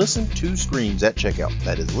code LISTEN2SCREAMS at checkout.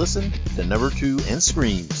 That is listen, the number 2, and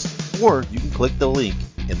screams. Or you can click the link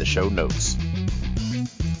in the show notes.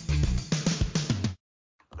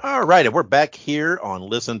 All right, and we're back here on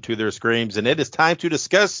Listen to Their Screams, and it is time to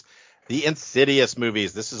discuss the Insidious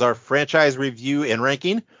movies. This is our franchise review and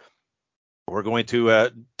ranking. We're going to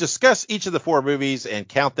discuss each of the 4 movies and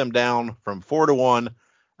count them down from 4 to 1.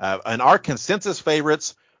 And our consensus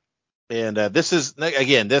favorites. And this is,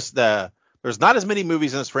 again, there's not as many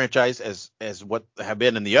movies in this franchise as what have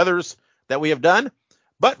been in the others that we have done.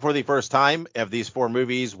 But for the first time of these 4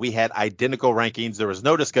 movies, we had identical rankings. There was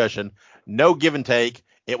no discussion, no give and take.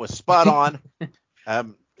 It was spot on.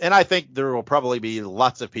 And I think there will probably be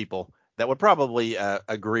lots of people that would probably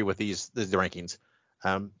agree with these rankings.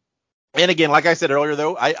 And again, like I said earlier,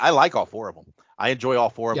 though, I like all 4 of them. I enjoy all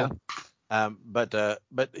 4 of them. But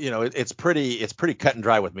it's pretty cut and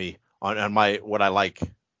dry with me on what I like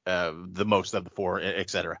the most of the 4,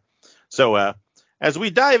 etc. So as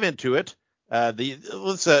we dive into it,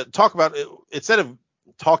 let's talk about, instead of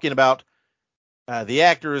talking about the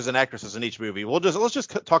actors and actresses in each movie, let's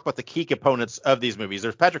just talk about the key components of these movies.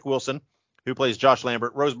 There's Patrick Wilson, who plays Josh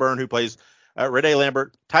Lambert, Rose Byrne, who plays Renee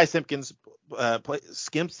Lambert, Ty Simpkins plays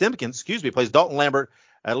Dalton Lambert,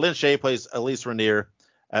 Lynn Shay plays Elise Rainier.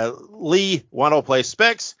 Lee Wannell plays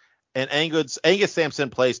Specs, and Angus Sampson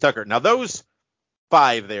plays Tucker. Now those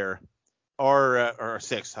 5 there or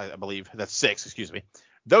 6, I believe. That's 6, excuse me.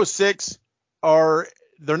 Those 6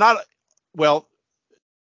 they're not, well,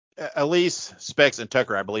 Elise, Specs, and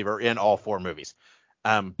Tucker, I believe, are in all 4 movies.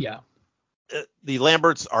 The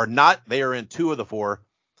Lamberts are not. They are in 2 of the 4,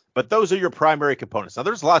 but those are your primary components. Now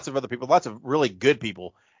there's lots of other people, lots of really good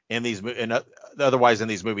people in these otherwise in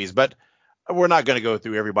these movies, but we're not going to go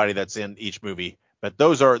through everybody that's in each movie, but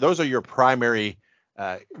those are your primary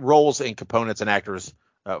roles and components and actors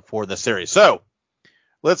for the series. So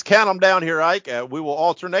let's count them down here, Ike. We will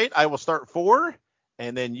alternate. I will start 4,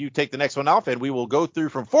 and then you take the next one off, and we will go through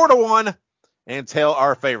from 4 to 1 and tell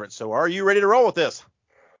our favorites. So are you ready to roll with this?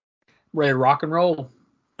 Ready to rock and roll.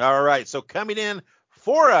 All right. So coming in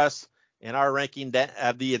for us in our ranking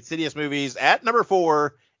of the Insidious movies at number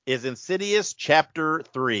 4 is Insidious Chapter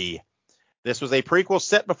 3. This was a prequel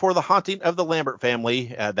set before the haunting of the Lambert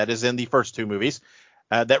family, that is in the first 2 movies,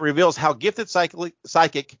 that reveals how gifted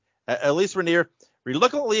psychic Elise Rainier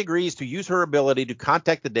reluctantly agrees to use her ability to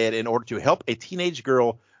contact the dead in order to help a teenage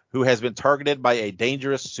girl who has been targeted by a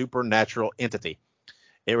dangerous supernatural entity.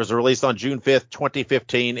 It was released on June 5th,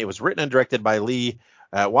 2015. It was written and directed by Lee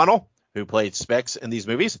Wannell, who played Specs in these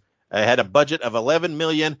movies. It had a budget of $11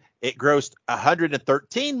 million. It grossed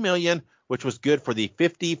 $113 million, which was good for the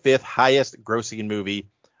 55th highest grossing movie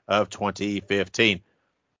of 2015.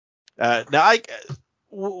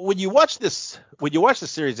 When you watch the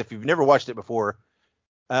series, if you've never watched it before,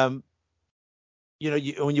 when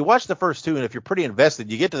you watch the first 2, and if you're pretty invested,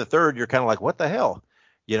 you get to the third, you're kind of like, what the hell?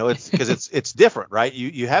 It's because it's different, right?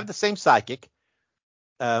 You have the same psychic,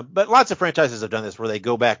 but lots of franchises have done this where they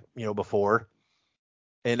go back, before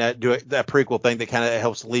and do that prequel thing that kind of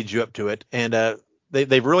helps lead you up to it. And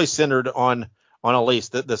they've really centered on Elise,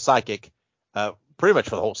 the psychic, pretty much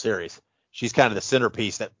for the whole series. She's kind of the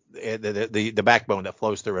centerpiece, that the backbone that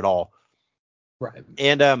flows through it all. Right.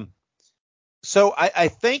 And so I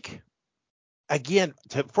think, again,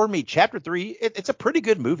 for me, Chapter 3, it's a pretty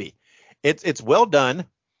good movie. It's well done.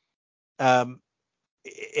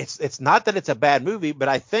 It's not that it's a bad movie, but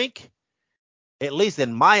I think, at least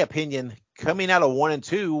in my opinion, coming out of 1 and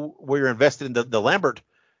 2, where you're invested in the Lambert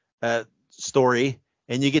story,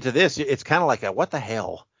 and you get to this, it's kind of like what the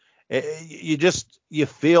hell? You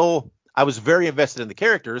feel, I was very invested in the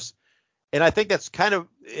characters, and I think that's kind of,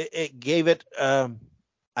 it gave it,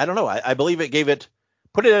 I don't know, I believe it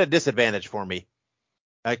put it at a disadvantage for me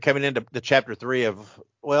coming into the Chapter 3 of,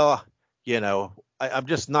 I'm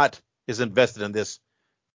just not as invested in this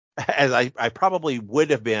as I probably would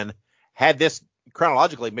have been had this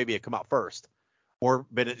chronologically maybe it come out first, or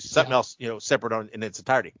been something else, separate in its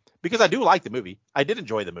entirety. Because I do like the movie. I did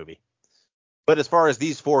enjoy the movie. But as far as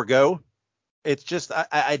these 4 go, it's just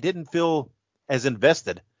I didn't feel as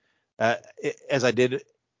invested as I did,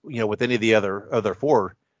 with any of the other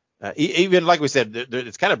 4. Even like we said,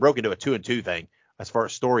 it's kind of broken to a 2 and 2 thing as far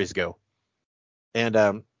as stories go.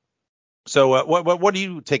 And so what do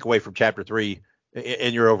you take away from Chapter 3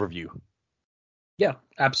 in your overview? Yeah,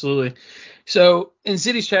 absolutely. So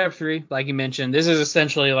Insidious Chapter 3, like you mentioned, this is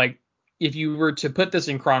essentially like, if you were to put this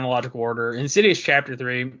in chronological order, Insidious Chapter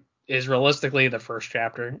 3 is realistically the first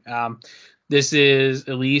chapter. This is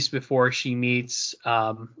Elise before she meets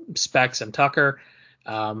Specs and Tucker.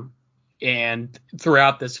 And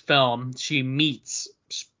throughout this film, she meets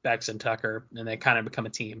Specs and Tucker, and they kind of become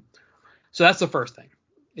a team. So that's the first thing,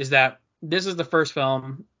 is that this is the first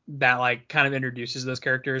film that like kind of introduces those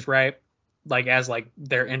characters, right? Like as like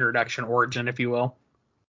their introduction origin, if you will.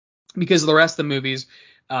 Because the rest of the movies,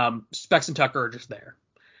 Specs and Tucker are just there.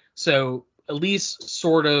 So Elise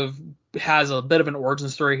sort of has a bit of an origin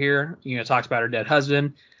story here. Talks about her dead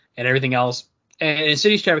husband and everything else. And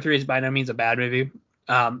Insidious Chapter 3 is by no means a bad movie.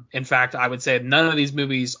 In fact, I would say none of these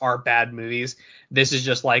movies are bad movies. This is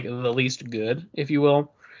just like the least good, if you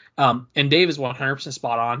will. And Dave is 100%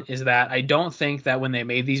 spot on, is that I don't think that when they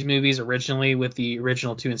made these movies originally with the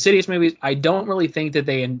original 2 Insidious movies, I don't really think that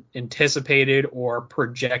they anticipated or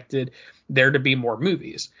projected there to be more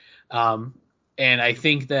movies. And I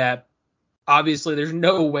think that obviously there's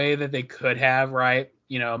no way that they could have, right?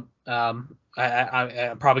 I'm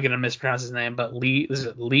probably going to mispronounce his name, but Lee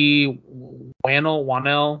Wannell,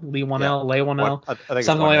 I think it's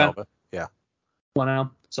something like that. But yeah.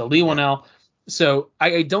 Wannell. So Lee Wannell. So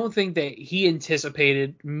I don't think that he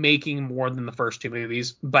anticipated making more than the first 2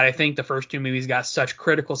 movies, but I think the first 2 movies got such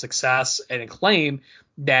critical success and acclaim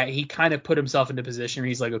that he kind of put himself into a position where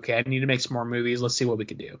he's like, okay, I need to make some more movies. Let's see what we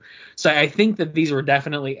could do. So I think that these were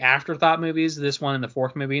definitely afterthought movies, this one and the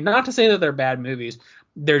 4th movie. Not to say that they're bad movies.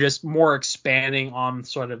 They're just more expanding on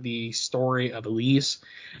sort of the story of Elise,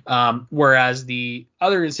 whereas the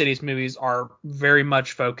other Insidious movies are very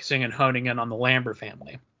much focusing and honing in on the Lambert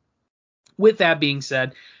family. With that being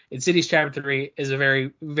said, Insidious Chapter 3 is a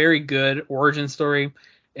very, very good origin story.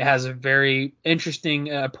 It has a very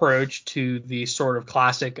interesting approach to the sort of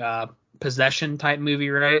classic possession type movie,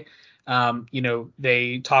 right?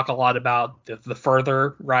 They talk a lot about the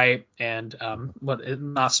further, right? And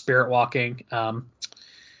not spirit walking.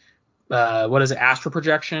 What is it? Astral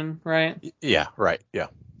projection, right? Yeah, right. Yeah.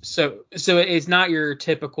 So it's not your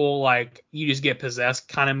typical like you just get possessed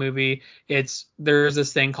kind of movie. There's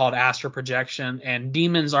this thing called astral projection, and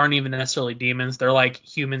demons aren't even necessarily demons. They're like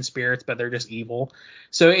human spirits, but they're just evil.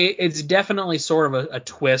 So it's definitely sort of a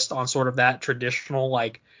twist on sort of that traditional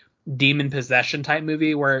like demon possession type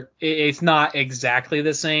movie where it's not exactly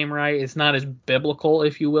the same, right? It's not as biblical,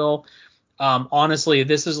 if you will. Honestly,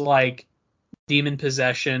 this is like demon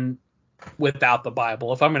possession without the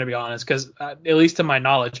Bible, if I'm going to be honest, because at least to my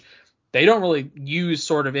knowledge, they don't really use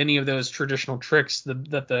sort of any of those traditional tricks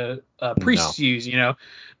that the No. priests use.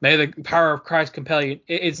 May the power of Christ compel you.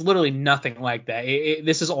 It's literally nothing like that.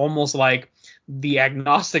 This is almost like the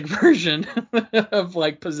agnostic version of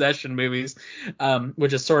like possession movies,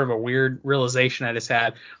 which is sort of a weird realization I just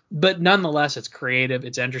had. But nonetheless, it's creative,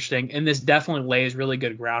 it's interesting, and this definitely lays really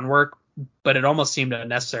good groundwork. But it almost seemed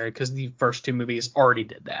unnecessary because the first two movies already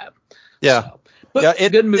did that. Yeah. So, but Yeah.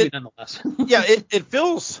 good movie nonetheless. Yeah. It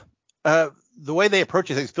feels the way they approach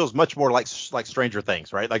things feels much more like Stranger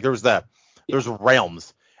Things, right? Like there's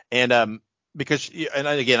realms, and because and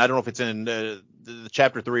again I don't know if it's in the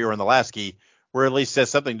chapter 3 or in the last key where at least says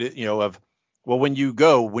something of well when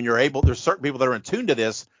you're able there's certain people that are in tune to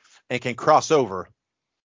this and can cross over,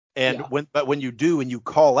 and Yeah. when you do and you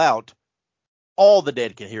call out, all the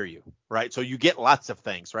dead can hear you, right? So you get lots of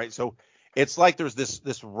things, right? So it's like there's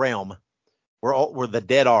this realm where the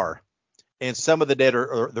dead are, and some of the dead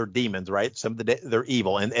they're demons, right? Some of the dead, they're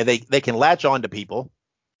evil, and they can latch on to people,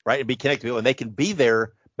 right, and be connected to people, and they can be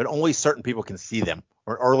there, but only certain people can see them,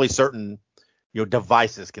 or only certain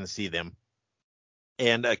devices can see them,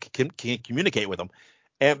 and can communicate with them,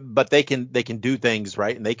 but they can do things,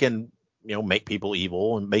 right, and they can make people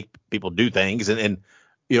evil and make people do things and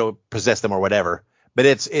possess them or whatever. But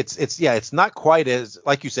it's not quite as,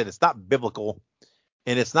 like you said, it's not biblical,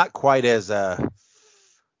 and it's not quite as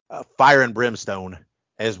fire and brimstone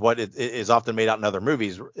as what it is often made out in other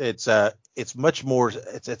movies. It's much more.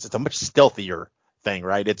 It's a much stealthier thing,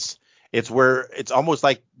 right? It's where it's almost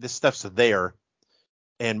like this stuff's there,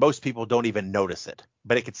 and most people don't even notice it,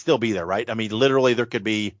 but it could still be there, right? I mean, literally, there could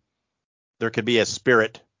be a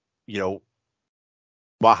spirit, you know,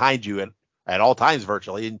 behind you at all times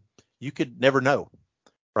virtually, and you could never know,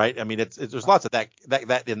 right? I mean, there's lots of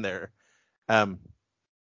that in there. Um,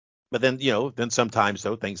 but then then sometimes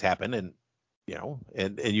though things happen, and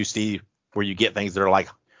and you see where you get things that are like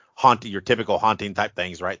haunting, your typical haunting type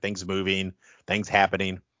things, right? Things moving, things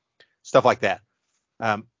happening, stuff like that.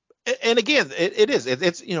 And again,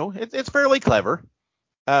 it's fairly clever.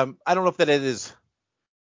 I don't know if that it is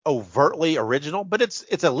overtly original, but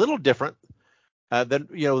it's a little different than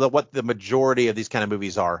what the majority of these kind of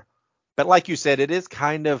movies are. But like you said, it is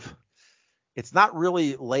kind of, it's not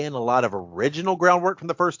really laying a lot of original groundwork from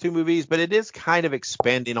the first two movies, but it is kind of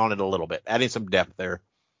expanding on it a little bit, adding some depth there.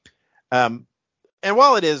 Um, and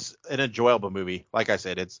while it is an enjoyable movie, like I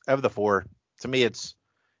said, it's of the four, to me, it's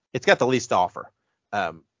got the least to offer.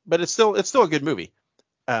 But it's still a good movie.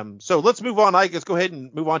 So let's move on, Ike. Let's go ahead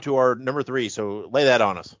and move on to our number 3. So lay that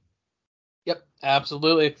on us. Yep,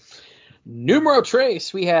 absolutely. Numero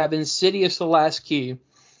tres, we have Insidious the Last Key.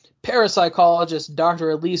 Parapsychologist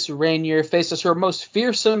Dr. Elise Rainier faces her most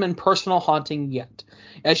fearsome and personal haunting yet,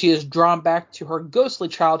 as she is drawn back to her ghostly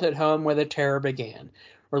childhood home where the terror began.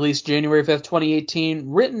 Released January 5th,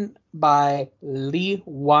 2018, written by Lee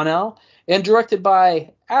Wanell and directed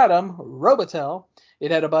by Adam Robitel.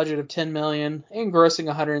 It had a budget of $10 million and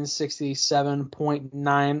grossing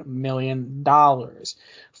 $167.9 million.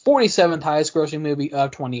 47th highest grossing movie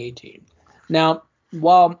of 2018. Now,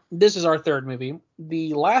 while this is our third movie,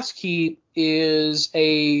 The Last Key is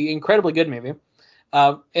a incredibly good movie.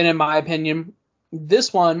 And in my opinion,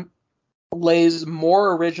 this one lays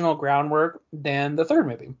more original groundwork than the third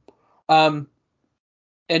movie. And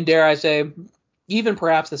dare I say, even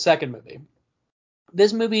perhaps the second movie.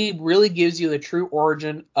 This movie really gives you the true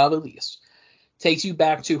origin of Elise. Takes you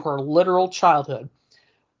back to her literal childhood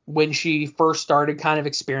when she first started kind of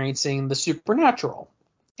experiencing the supernatural.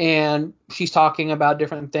 And she's talking about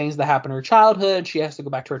different things that happened in her childhood. She has to go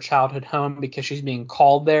back to her childhood home because she's being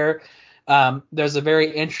called there. There's a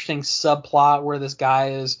very interesting subplot where this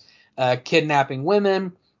guy is kidnapping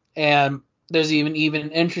women, and there's even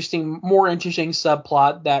more interesting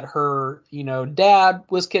subplot that her dad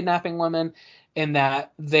was kidnapping women, and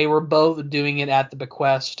that they were both doing it at the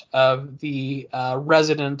bequest of the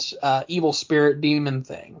resident evil spirit demon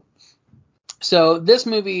thing. So this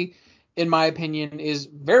movie, in my opinion, is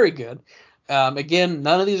very good. Again,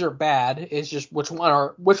 none of these are bad. It's just which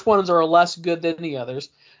ones are less good than the others.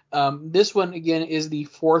 This one again is the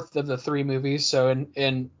fourth of the three movies. So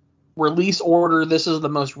in release order, this is the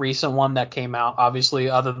most recent one that came out, obviously,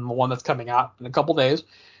 other than the one that's coming out in a couple days.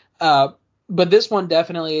 But this one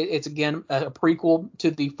definitely, it's again a prequel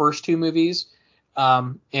to the first two movies.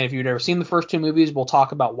 And if you've never seen the first two movies, we'll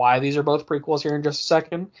talk about why these are both prequels here in just a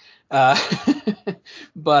second.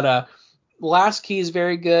 But Last Key is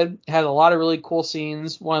very good. It has a lot of really cool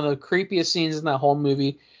scenes. One of the creepiest scenes in that whole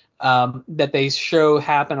movie that they show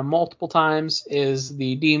happen multiple times is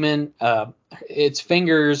the demon. Its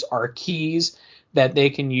fingers are keys that they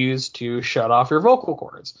can use to shut off your vocal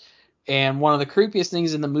cords. And one of the creepiest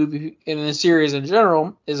things in the movie, in the series in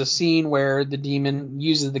general, is a scene where the demon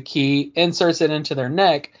uses the key, inserts it into their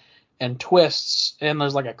neck, and twists, and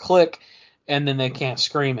there's like a click, and then they can't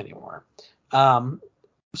scream anymore.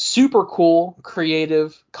 Super cool,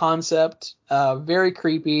 creative concept, very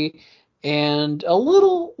creepy, and a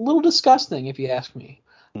little disgusting, if you ask me.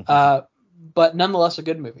 But nonetheless, a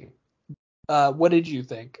good movie. What did you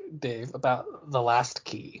think, Dave, about The Last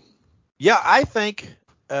Key? Yeah, I think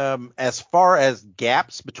as far as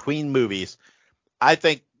gaps between movies, I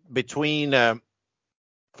think between The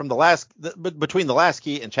Last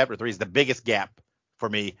Key and Chapter 3 is the biggest gap for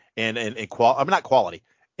me in I'm not quality,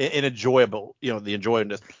 in enjoyable, the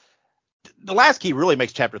enjoyableness. The Last Key really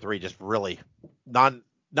makes Chapter 3 just really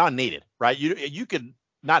non-needed, right? You could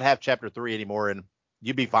not have Chapter 3 anymore and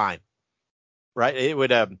you'd be fine, right? It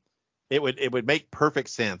would make perfect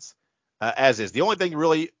sense as is. The only thing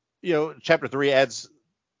really, Chapter 3 adds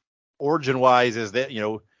origin wise is that,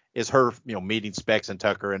 is her, meeting Specs and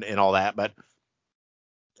Tucker and all that. But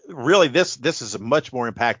really this is much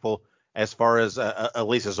more impactful as far as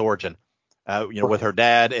Elisa's origin, with her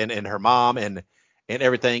dad and her mom and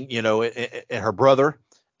everything, and her brother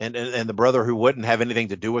and the brother who wouldn't have anything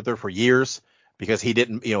to do with her for years because he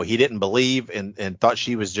didn't believe and thought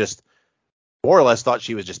she was just more or less thought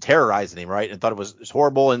she was just terrorizing him, right? And thought it was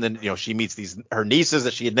horrible. And then, she meets her nieces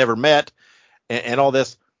that she had never met and all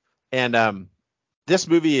this. And this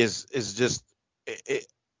movie is just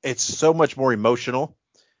it's so much more emotional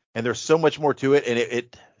and there's so much more to it. And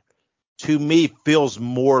it to me feels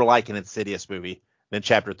more like an Insidious movie than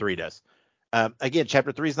Chapter 3 does. Again,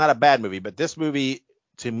 Chapter 3 is not a bad movie, but this movie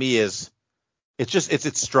to me it's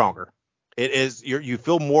stronger. It is you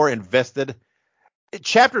feel more invested.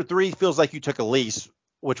 Chapter 3 feels like you took Elise,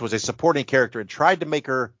 which was a supporting character, and tried to make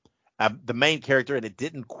her the main character, and it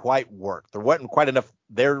didn't quite work. There wasn't quite enough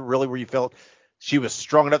there really where you felt she was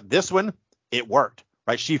strong enough. This one, it worked,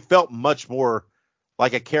 right? She felt much more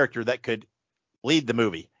like a character that could lead the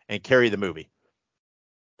movie and carry the movie.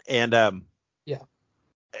 And yeah,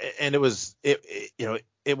 and this was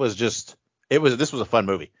a fun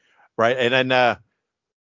movie, right? And then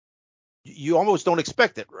you almost don't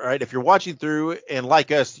expect it, right? If you're watching through and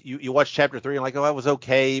like us, you watch Chapter 3 and like, oh, that was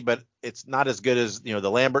okay, but it's not as good as,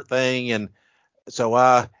 the Lambert thing. And so,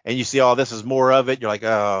 and you see, oh, this is more of it. You're like,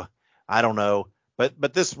 oh, I don't know.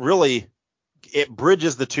 But this really, it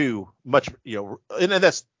bridges the two much, and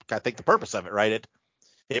that's, I think, the purpose of it, right?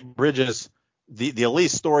 It bridges the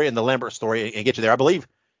Elise story and the Lambert story and get you there. I believe,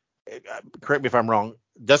 correct me if I'm wrong,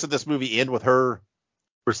 doesn't this movie end with her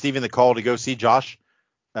receiving the call to go see Josh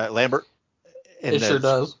Lambert? And it sure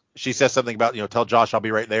does. She says something about, tell Josh I'll be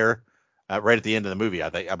right there, right at the end of the movie,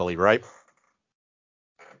 I believe, right?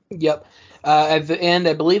 Yep. At the end,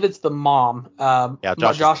 I believe it's the mom. Yeah,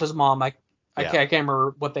 Josh's mom. I can't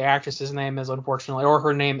remember what the actress's name is, unfortunately, or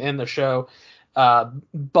her name in the show.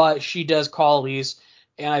 But she does call Elise,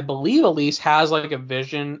 and I believe Elise has like a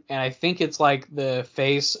vision, and I think it's like the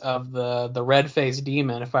face of the red-faced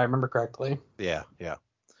demon, if I remember correctly. Yeah.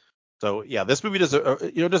 So yeah, this movie does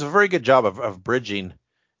a very good job of bridging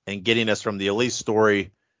and getting us from the Elise story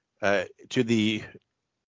to the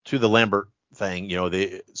Lambert thing,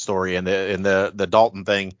 the story and the Dalton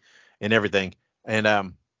thing and everything. And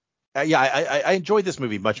I enjoyed this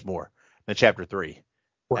movie much more than Chapter 3.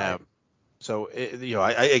 Right. So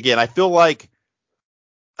I feel like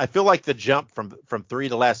the jump from 3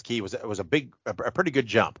 to Last Key was a pretty good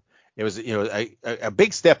jump. It was a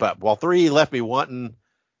big step up. While 3 left me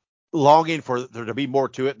longing for there to be more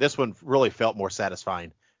to it, this one really felt more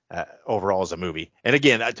satisfying overall as a movie. And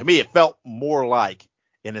again, to me, it felt more like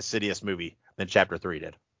an Insidious movie than Chapter 3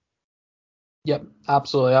 did. Yep,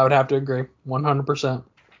 absolutely. I would have to agree 100%.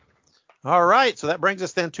 All right, so that brings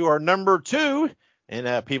us then to our number 2,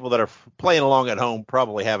 and people that are playing along at home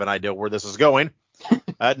probably have an idea where this is going.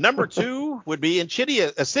 Number 2 would be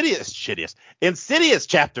Insidious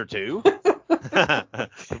Chapter 2.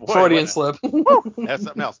 Freudian slip. That's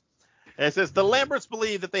something else. And it says, the Lamberts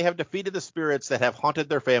believe that they have defeated the spirits that have haunted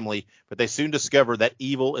their family, but they soon discover that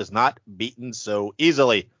evil is not beaten so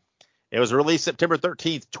easily. It was released September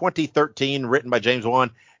 13th, 2013, written by James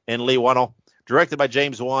Wan and Lee Wannell, directed by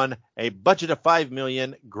James Wan, a budget of $5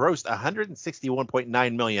 million, grossed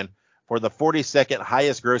 $161.9 million for the 42nd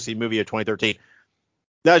highest grossing movie of 2013.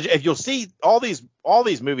 Now, if you'll see, all these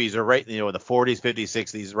movies are right, the 40s, 50s,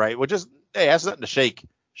 60s, right? Which is, hey, that's nothing to shake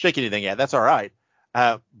anything at. That's all right.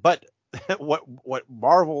 But what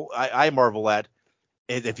I marvel at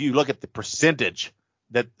is if you look at the percentage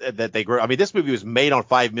that they grow. I mean, this movie was made on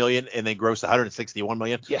 $5 million and then grossed $161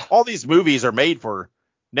 million. Yeah. All these movies are made for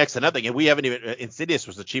next to nothing, and we haven't even. Insidious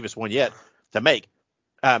was the cheapest one yet to make.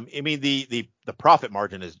 I mean, the profit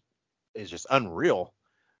margin is just unreal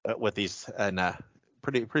with these, and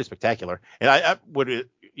pretty spectacular. And I would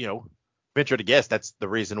venture to guess that's the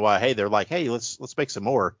reason why. Hey, they're like, hey, let's make some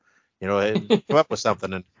more, and come up with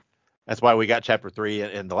something. And that's why we got Chapter 3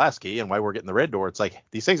 and The Last Key, and why we're getting the Red Door. It's like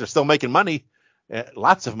these things are still making money,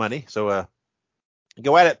 lots of money. So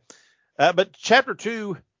go at it. But Chapter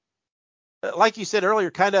 2, like you said earlier,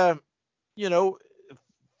 kind of,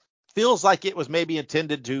 feels like it was maybe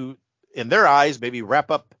intended to, in their eyes, maybe wrap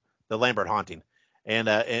up the Lambert haunting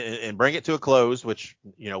and bring it to a close, which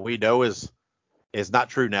we know is not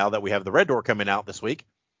true now that we have the Red Door coming out this week.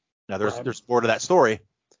 Now there's more to that story,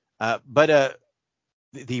 but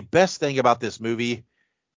the best thing about this movie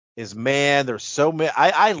is, man, there's so many.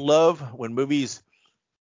 I love when movies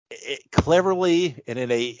cleverly and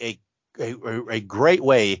in a great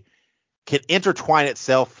way can intertwine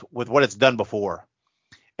itself with what it's done before.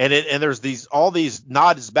 And there's all these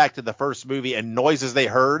nods back to the first movie and noises they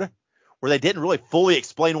heard where they didn't really fully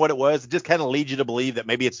explain what it was. It just kind of leads you to believe that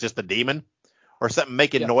maybe it's just a demon or something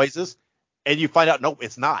making noises. And you find out, nope,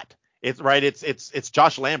 it's not. It's right. It's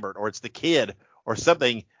Josh Lambert, or it's the kid, or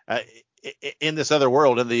something in this other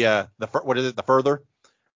world, in the what is it, the Further?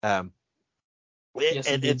 Yes, and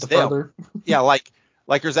indeed, it's the them. Further. Yeah, like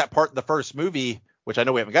there's that part in the first movie, which I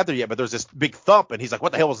know we haven't got there yet, but there's this big thump, and he's like,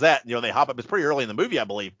 what the hell was that? And, they hop up. It's pretty early in the movie, I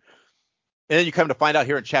believe. And then you come to find out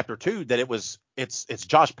here in Chapter 2 that it's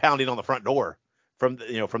Josh pounding on the front door from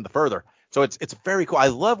the Further. So it's very cool. I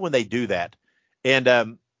love when they do that,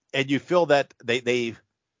 and you feel that they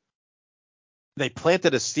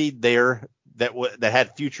planted a seed there that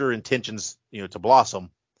had future intentions, to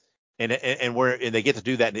blossom, and they get to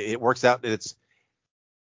do that, and it works out. It's,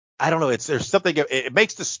 I don't know, there's something, it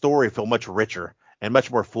makes the story feel much richer and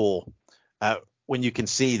much more full when you can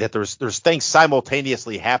see that there's things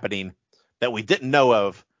simultaneously happening that we didn't know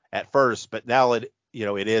of at first, but now it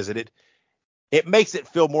is, and it makes it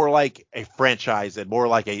feel more like a franchise and more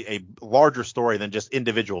like a larger story than just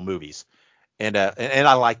individual movies. And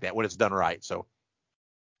I like that when it's done right. So,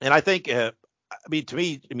 and I think, to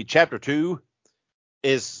me, Chapter 2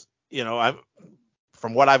 is,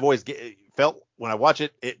 from what I've always felt when I watch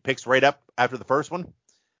it, it picks right up after the first one,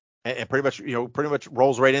 and pretty much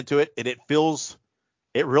rolls right into it. And it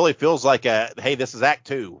really feels like hey, this is Act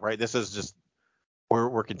 2, right? This is just,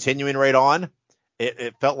 we're continuing right on.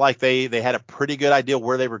 It felt like they had a pretty good idea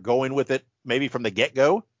where they were going with it, maybe from the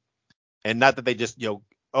get-go, and not that they just,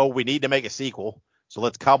 we need to make a sequel, so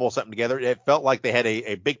let's cobble something together. It felt like they had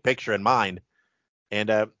a big picture in mind, and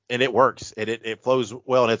it works. It flows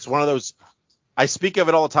well, and it's one of those, I speak of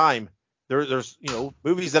it all the time. There's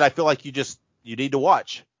movies that I feel like you need to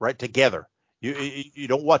watch right together. You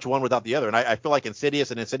don't watch one without the other, and I feel like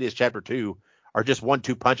Insidious and Insidious Chapter 2 are just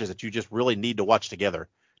 1-2 punches that you just really need to watch together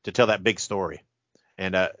to tell that big story.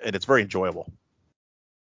 And it's very enjoyable.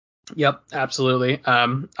 Yep, absolutely.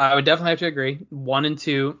 I would definitely have to agree. 1 and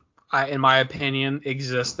 2, in my opinion,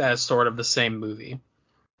 exist as sort of the same movie.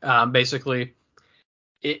 Basically,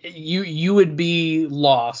 you would be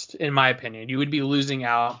lost, in my opinion. You would be losing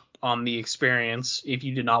out on the experience if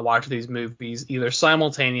you did not watch these movies either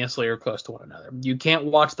simultaneously or close to one another. You can't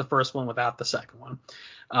watch the first one without the second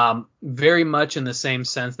one. Very much in the same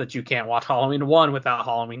sense that you can't watch Halloween 1 without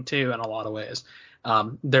Halloween 2 in a lot of ways.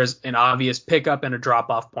 There's an obvious pickup and a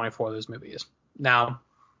drop-off point for those movies. Now,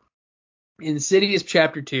 Insidious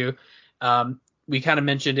Chapter 2, we kind of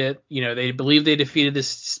mentioned it. They believe they defeated the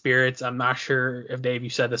spirits. I'm not sure if, Dave,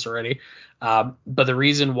 you said this already. But the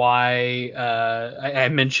reason why I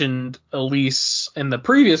mentioned Elise in the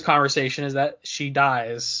previous conversation is that she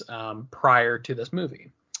dies prior to this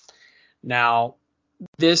movie. Now,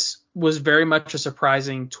 this was very much a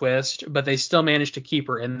surprising twist, but they still managed to keep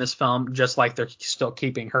her in this film, just like they're still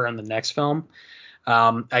keeping her in the next film.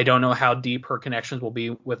 I don't know how deep her connections will be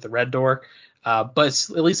with the Red Door, but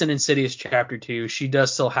at least in Insidious Chapter 2, she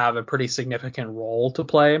does still have a pretty significant role to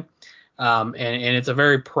play, and it's a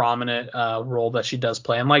very prominent role that she does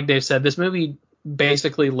play. And like Dave said, this movie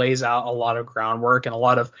basically lays out a lot of groundwork and a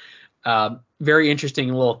lot of very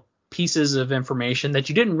interesting little pieces of information that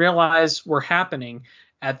you didn't realize were happening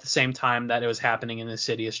at the same time that it was happening in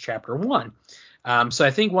Insidious Chapter 1. So I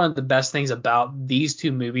think one of the best things about these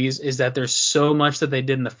two movies is that there's so much that they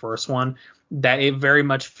did in the first one that it very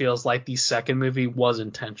much feels like the second movie was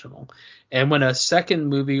intentional. And when a second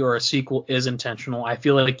movie or a sequel is intentional, I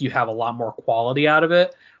feel like you have a lot more quality out of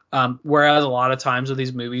it. Whereas a lot of times with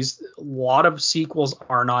these movies, a lot of sequels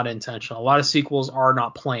are not intentional. A lot of sequels are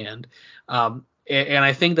not planned. And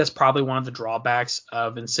I think that's probably one of the drawbacks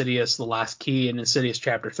of Insidious: The Last Key and Insidious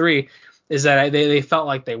Chapter 3 is that they felt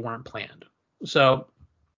like they weren't planned. So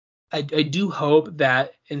I do hope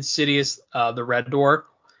that Insidious, The Red Door,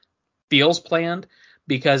 feels planned,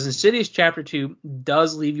 because Insidious Chapter 2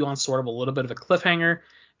 does leave you on sort of a little bit of a cliffhanger.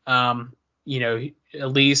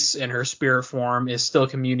 Elise in her spirit form is still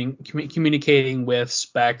communicating with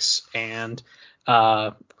Specs and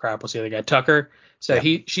what's the other guy? Tucker. So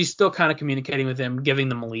Yeah. she's still kind of communicating with him, giving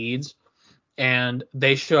them leads. And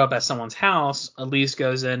they show up at someone's house. Elise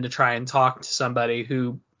goes in to try and talk to somebody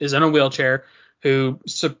who is in a wheelchair, who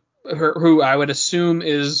I would assume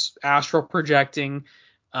is astral projecting,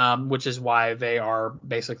 which is why they are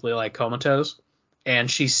basically like comatose. And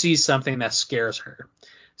she sees something that scares her.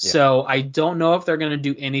 Yeah. So I don't know if they're going to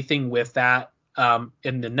do anything with that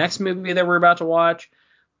in the next movie that we're about to watch,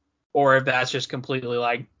 or if that's just completely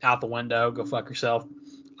like out the window, go fuck yourself.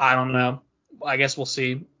 I don't know. I guess we'll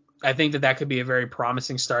see. I think that could be a very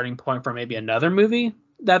promising starting point for maybe another movie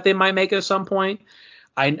that they might make at some point.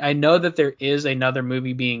 I know that there is another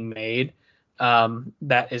movie being made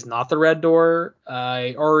that is not The Red Door.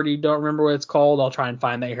 I already don't remember what it's called. I'll try and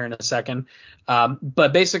find that here in a second.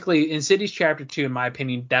 But basically, Insidious Chapter 2, in my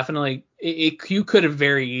opinion, definitely, you could have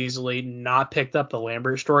very easily not picked up the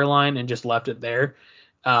Lambert storyline and just left it there.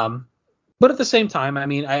 But at the same time, I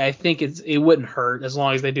mean, I think it wouldn't hurt as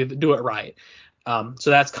long as they do it right.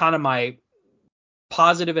 So that's kind of my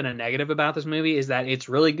positive and a negative about this movie, is that it's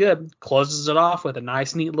really good, closes it off with a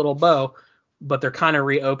nice, neat little bow, but they're kind of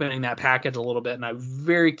reopening that package a little bit, and I'm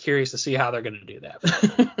very curious to see how they're going to do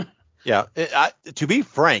that. Yeah. To be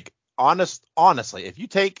frank, honestly, if you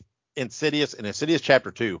take Insidious and Insidious Chapter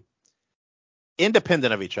 2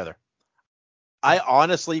 independent of each other, I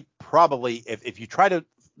honestly probably, if you try to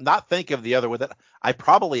not think of the other with it, I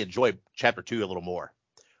probably enjoy Chapter 2 a little more.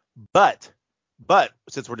 But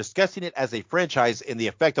since we're discussing it as a franchise and the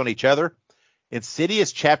effect on each other,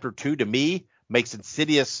 Insidious Chapter 2 to me makes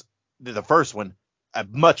Insidious, the first one, a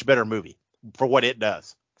much better movie for what it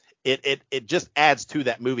does. It just adds to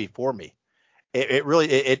that movie for me. It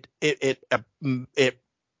really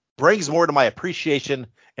brings more to my appreciation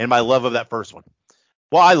and my love of that first one.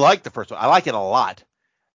 Well, I like the first one. I like it a lot.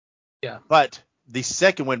 Yeah. But the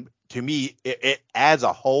second one, to me, it adds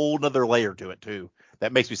a whole nother layer to it too.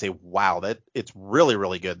 That makes me say, wow, that it's really,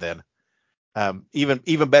 really good then.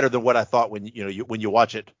 Even better than what I thought when you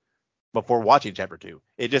watch it before watching Chapter 2.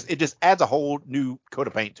 It just adds a whole new coat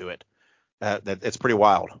of paint to it. That it's pretty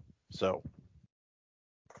wild. So.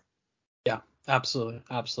 Yeah,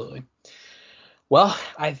 absolutely. Well,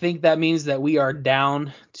 I think that means that we are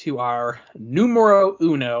down to our numero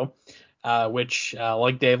uno, which,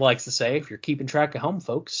 like Dave likes to say, if you're keeping track at home,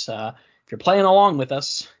 folks, if you're playing along with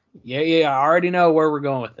us, I already know where we're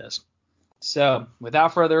going with this. So,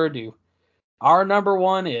 without further ado, our number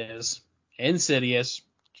one is Insidious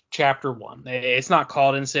Chapter 1. It's not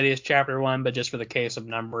called Insidious Chapter 1, but just for the case of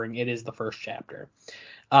numbering, it is the first chapter.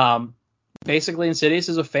 Basically, Insidious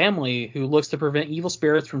is a family who looks to prevent evil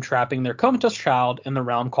spirits from trapping their comatose child in the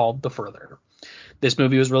realm called the Further. This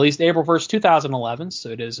movie was released April 1st, 2011, so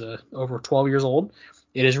it is over 12 years old.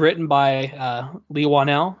 It is written by Lee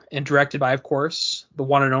Whannell and directed by, of course, the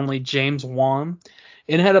one and only James Wan.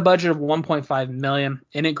 It had a budget of $1.5 million,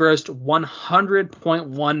 and it grossed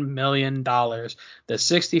 $100.1 million, the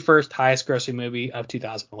 61st highest grossing movie of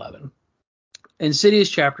 2011. Insidious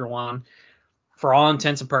Chapter 1, for all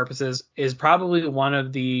intents and purposes, is probably one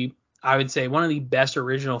of the best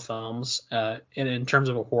original films in terms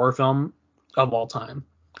of a horror film of all time.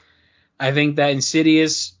 I think that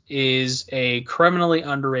Insidious is a criminally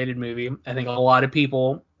underrated movie. I think a lot of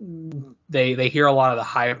people, they hear a lot of the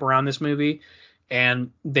hype around this movie,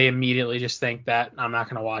 and they immediately just think that I'm not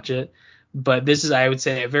going to watch it. But this is, I would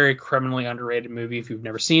say, a very criminally underrated movie. If you've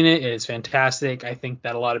never seen it, it is fantastic. I think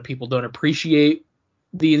that a lot of people don't appreciate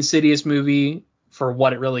the Insidious movie for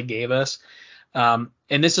what it really gave us. And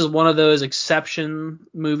this is one of those exception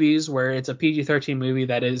movies where it's a PG-13 movie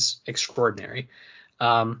that is extraordinary.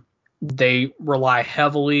 They rely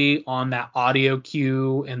heavily on that audio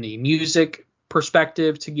cue and the music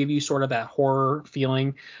perspective to give you sort of that horror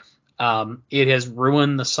feeling. It has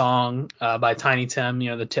ruined the song by Tiny Tim,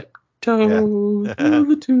 the Yeah. Toe to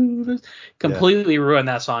the tubers. Yeah. Completely ruined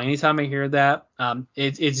that song. Anytime I hear that,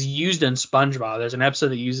 it's used in SpongeBob. There's an episode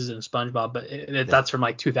that uses it in SpongeBob, but Yeah. that's from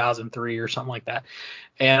like 2003 or something like that.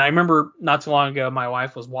 And I remember not too long ago, my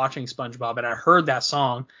wife was watching SpongeBob, and I heard that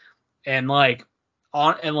song, and like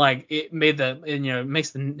it made it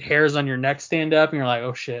makes the hairs on your neck stand up, and you're like,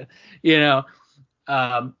 oh shit, you know.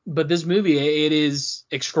 But this movie, it is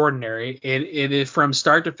extraordinary. It is from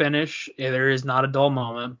start to finish. There is not a dull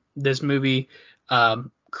moment. This movie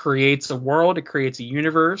creates a world. It creates a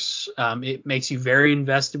universe. It makes you very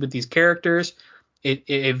invested with these characters.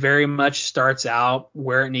 It very much starts out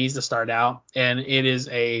where it needs to start out, and it is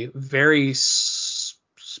a very,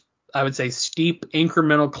 I would say, steep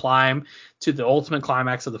incremental climb to the ultimate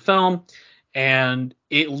climax of the film, and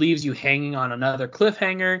it leaves you hanging on another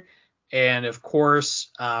cliffhanger. And of course,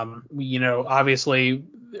 obviously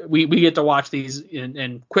we get to watch these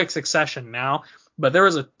in quick succession now, but there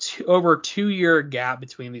was over 2 year gap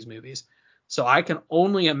between these movies. So I can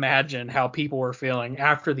only imagine how people were feeling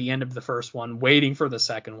after the end of the first one, waiting for the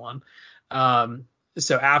second one.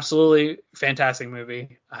 So absolutely fantastic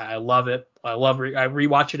movie. I love it. I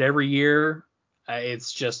rewatch it every year.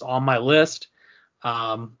 It's just on my list.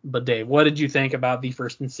 But Dave, what did you think about the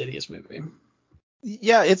first Insidious movie?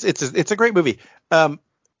 Yeah, it's a great movie.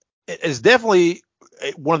 It's definitely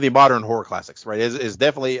one of the modern horror classics, right? Is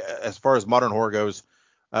definitely, as far as modern horror goes,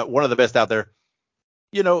 one of the best out there.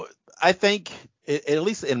 I think, at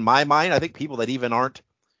least in my mind, I think people that even aren't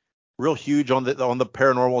real huge on the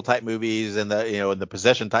paranormal type movies and the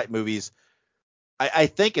possession type movies, I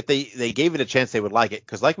think if they gave it a chance, they would like it,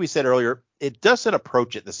 because like we said earlier, it doesn't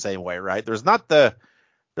approach it the same way, right? There's not the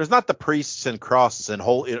priests and crosses and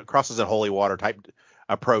holy water type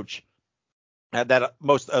approach that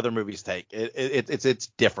most other movies take. It's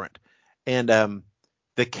different, and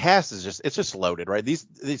the cast it's just loaded, right? These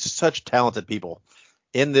such talented people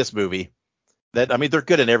in this movie that, I mean, they're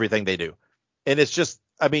good in everything they do, and it's just,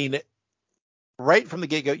 I mean, right from the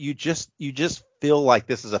get go, you just feel like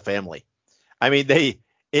this is a family. I mean,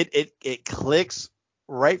 it clicks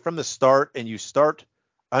right from the start, and you start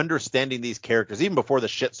understanding these characters even before the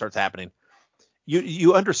shit starts happening.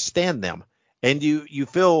 You understand them, and you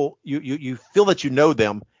feel that you know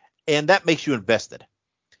them, and that makes you invested.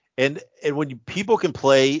 And when people can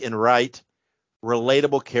play and write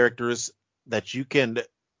relatable characters that you can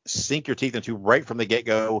sink your teeth into right from the get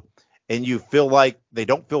go, and you feel like they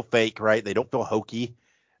don't feel fake, right? They don't feel hokey.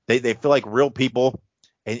 They feel like real people,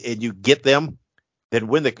 and you get them. Then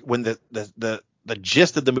when the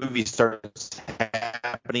gist of the movie starts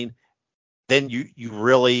happening, then you're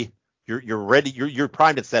ready. You're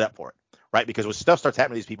primed and set up for it, right? Because when stuff starts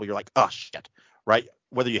happening to these people, you're like, oh shit, right?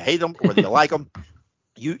 Whether you hate them or whether you like them,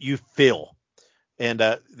 you feel. And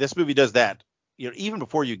this movie does that, even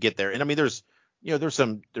before you get there. And I mean, there's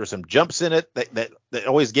some jumps in it that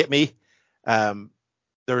always get me.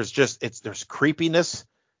 There's creepiness.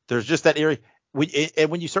 There's just that area. And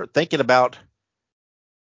when you start thinking about,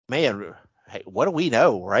 man, hey, what do we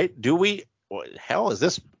know, right? Do we? What hell is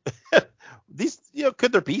this? These,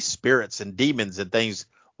 could there be spirits and demons and things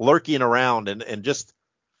lurking around, and just,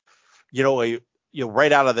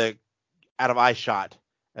 right out of eye shot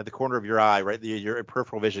at the corner of your eye, right? Your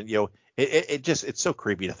peripheral vision, it's so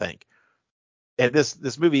creepy to think. And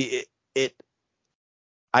this movie,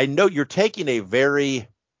 I know you're taking a very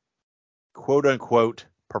quote unquote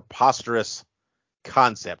preposterous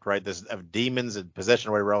concept, right? This of demons and possession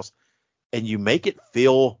or whatever else, and you make it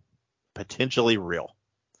feel potentially real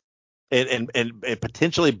and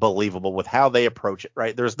potentially believable with how they approach it,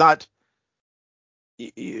 right? There's not,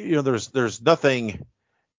 there's nothing,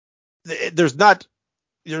 there's not,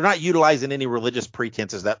 you're not utilizing any religious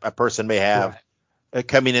pretenses that a person may have Right.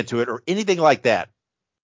 coming into it or anything like that.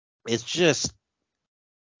 It's just,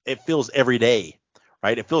 it feels every day,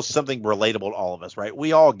 right? It feels something relatable to all of us, right?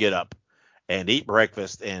 We all get up and eat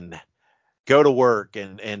breakfast and go to work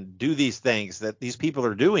and do these things that these people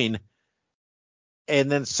are doing. And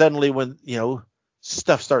then suddenly when,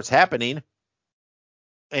 stuff starts happening,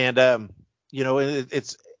 and,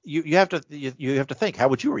 it's, you have to think, how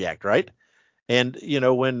would you react, right? And,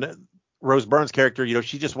 when Rose Byrne's character,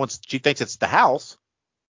 she thinks it's the house,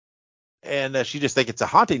 and she just thinks it's a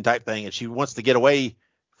haunting type thing, and she wants to get away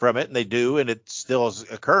from it, and they do, and it still is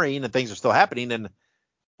occurring, and things are still happening, and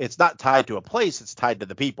it's not tied to a place, it's tied to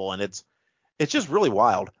the people, and it's just really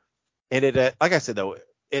wild. And it, like I said though,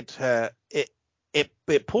 it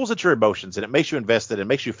pulls at your emotions, and it makes you invested, and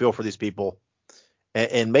makes you feel for these people,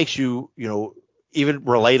 and makes you, even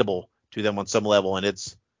relatable to them on some level, and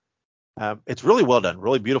it's really well done,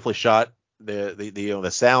 really beautifully shot. The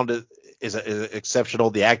sound is exceptional.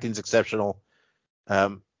 The acting's exceptional.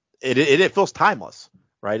 It feels timeless,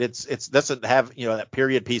 right? It's doesn't have that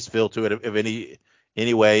period piece feel to it of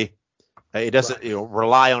any way. It doesn't Right.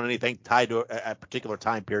 rely on anything tied to a particular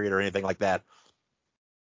time period or anything like that.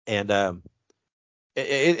 And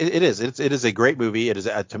it is a great movie. It is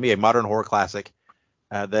to me a modern horror classic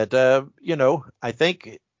that I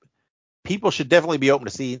think people should definitely be open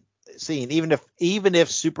to seeing, even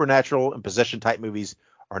if supernatural and possession type movies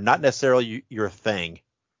are not necessarily your thing.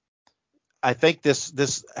 I think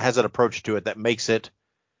this has an approach to it that makes it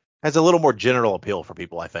has a little more general appeal for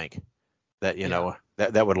people. I think that Yeah.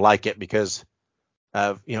 that would like it because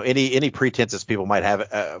of any pretenses people might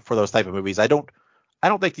have for those type of movies. I don't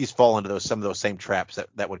think these fall into some of those same traps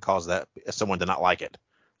that would cause someone to not like it.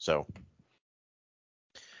 So,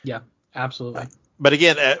 Yeah. uh, Absolutely. but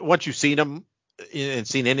again, once you've seen them and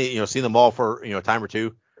seen them all for a time or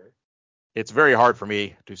two, it's very hard for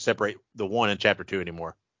me to separate the one and chapter two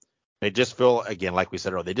anymore. They just feel, again, like we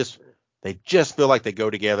said earlier, they just feel like they go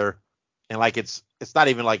together, and like it's not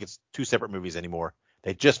even like it's two separate movies anymore.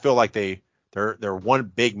 They just feel like they're one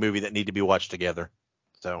big movie that need to be watched together.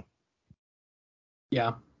 So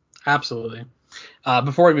Yeah. Absolutely.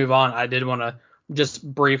 Before we move on, I did want to just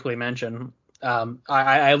briefly mention.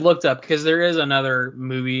 I looked up because there is another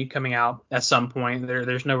movie coming out at some point.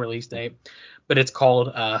 There's no release date, but it's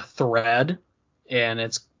called Thread, and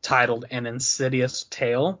it's titled An Insidious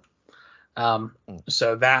Tale. Um,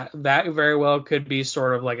 so that very well could be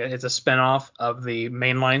sort of like it's a spinoff of the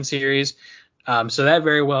mainline series. So that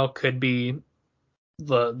very well could be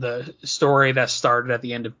the story that started at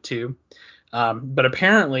the end of two. But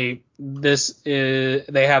apparently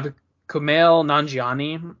they have Kumail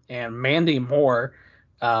Nanjiani and Mandy Moore,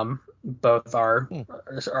 both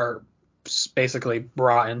are basically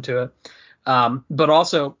brought into it. But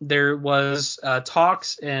also there was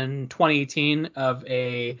talks in 2018 of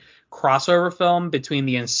a crossover film between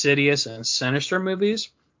the Insidious and Sinister movies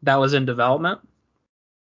that was in development.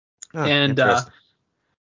 And interesting.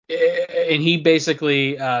 he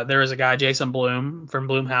basically there was a guy, Jason Bloom from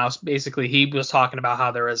Bloomhouse. Basically he was talking about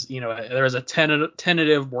how there was a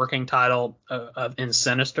tentative working title in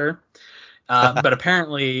Sinister, but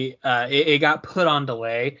apparently it got put on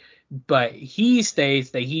delay. But he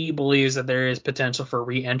states that he believes that there is potential for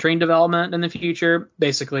re-entering development in the future.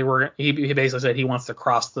 Basically he basically said he wants to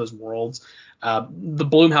cross those worlds. The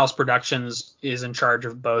Bloomhouse Productions is in charge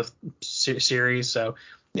of both series, so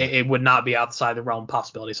it would not be outside the realm of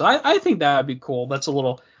possibility. So I think that would be cool. That's a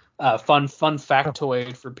little fun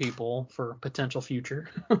factoid for people for potential future.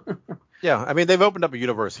 Yeah, I mean they've opened up a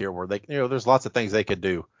universe here where there's lots of things they could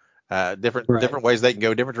do, Right. different ways they can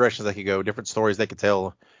go, different directions they could go, different stories they could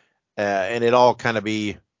tell, and it all kind of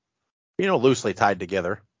be loosely tied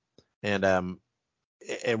together, and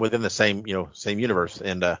within the same universe,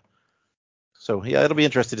 and so yeah, it'll be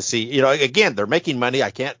interesting to see. Again, they're making money.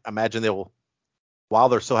 I can't imagine while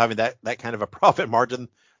they're still having that kind of a profit margin,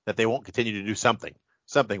 that they won't continue to do something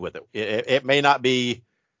with it. It may not be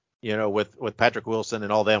with Patrick Wilson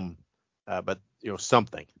and all them, but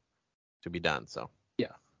something to be done. So.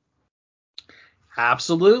 Yeah.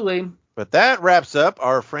 Absolutely. But that wraps up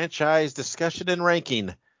our franchise discussion and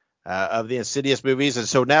ranking of the Insidious movies. And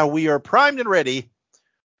so now we are primed and ready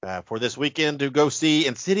for this weekend to go see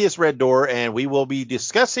Insidious Red Door. And we will be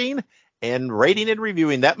discussing and rating and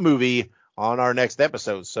reviewing that movie on our next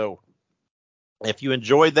episode. So if you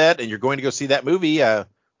enjoyed that and you're going to go see that movie,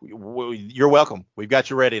 you're welcome. We've got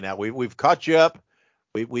you ready now. We've caught you up.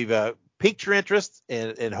 We've piqued your interest,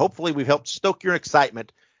 and hopefully we've helped stoke your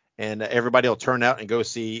excitement, and everybody will turn out and go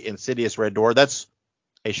see Insidious Red Door. That's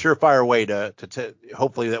a surefire way to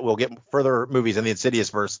hopefully that we'll get further movies in the Insidious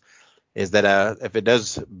verse. Is that if it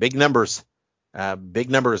does big numbers,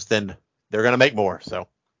 then they're going to make more. So,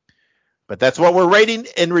 but that's what we're rating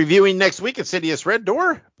and reviewing next week, Insidious Red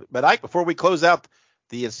Door. But Ike, before we close out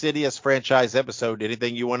the Insidious franchise episode,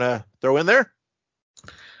 anything you want to throw in there?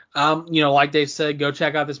 Like Dave said, go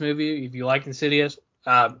check out this movie if you like Insidious.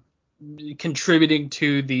 Contributing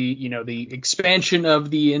to the expansion of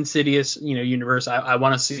the Insidious universe. I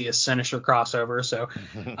want to see a Sinister crossover. So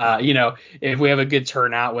if we have a good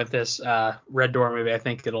turnout with this Red Door movie, I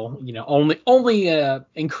think it'll only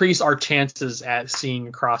increase our chances at seeing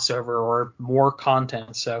a crossover or more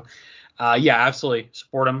content. So yeah, absolutely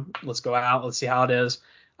support them. Let's go out. Let's see how it is.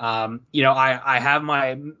 I have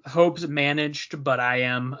my hopes managed, but I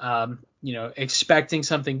am expecting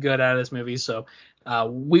something good out of this movie. So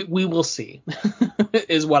we will see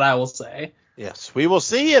is what I will say. Yes, we will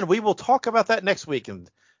see, and we will talk about that next week and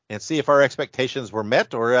see if our expectations were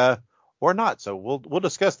met or not. So we'll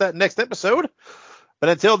discuss that next episode. But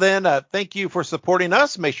until then, thank you for supporting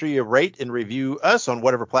us. Make sure you rate and review us on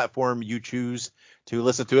whatever platform you choose to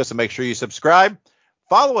listen to us, and make sure you subscribe.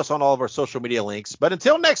 Follow us on all of our social media links. But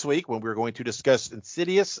until next week, when we're going to discuss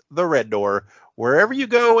Insidious the Red Door, wherever you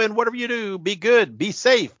go and whatever you do, be good, be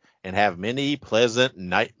safe, and have many pleasant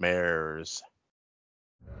nightmares.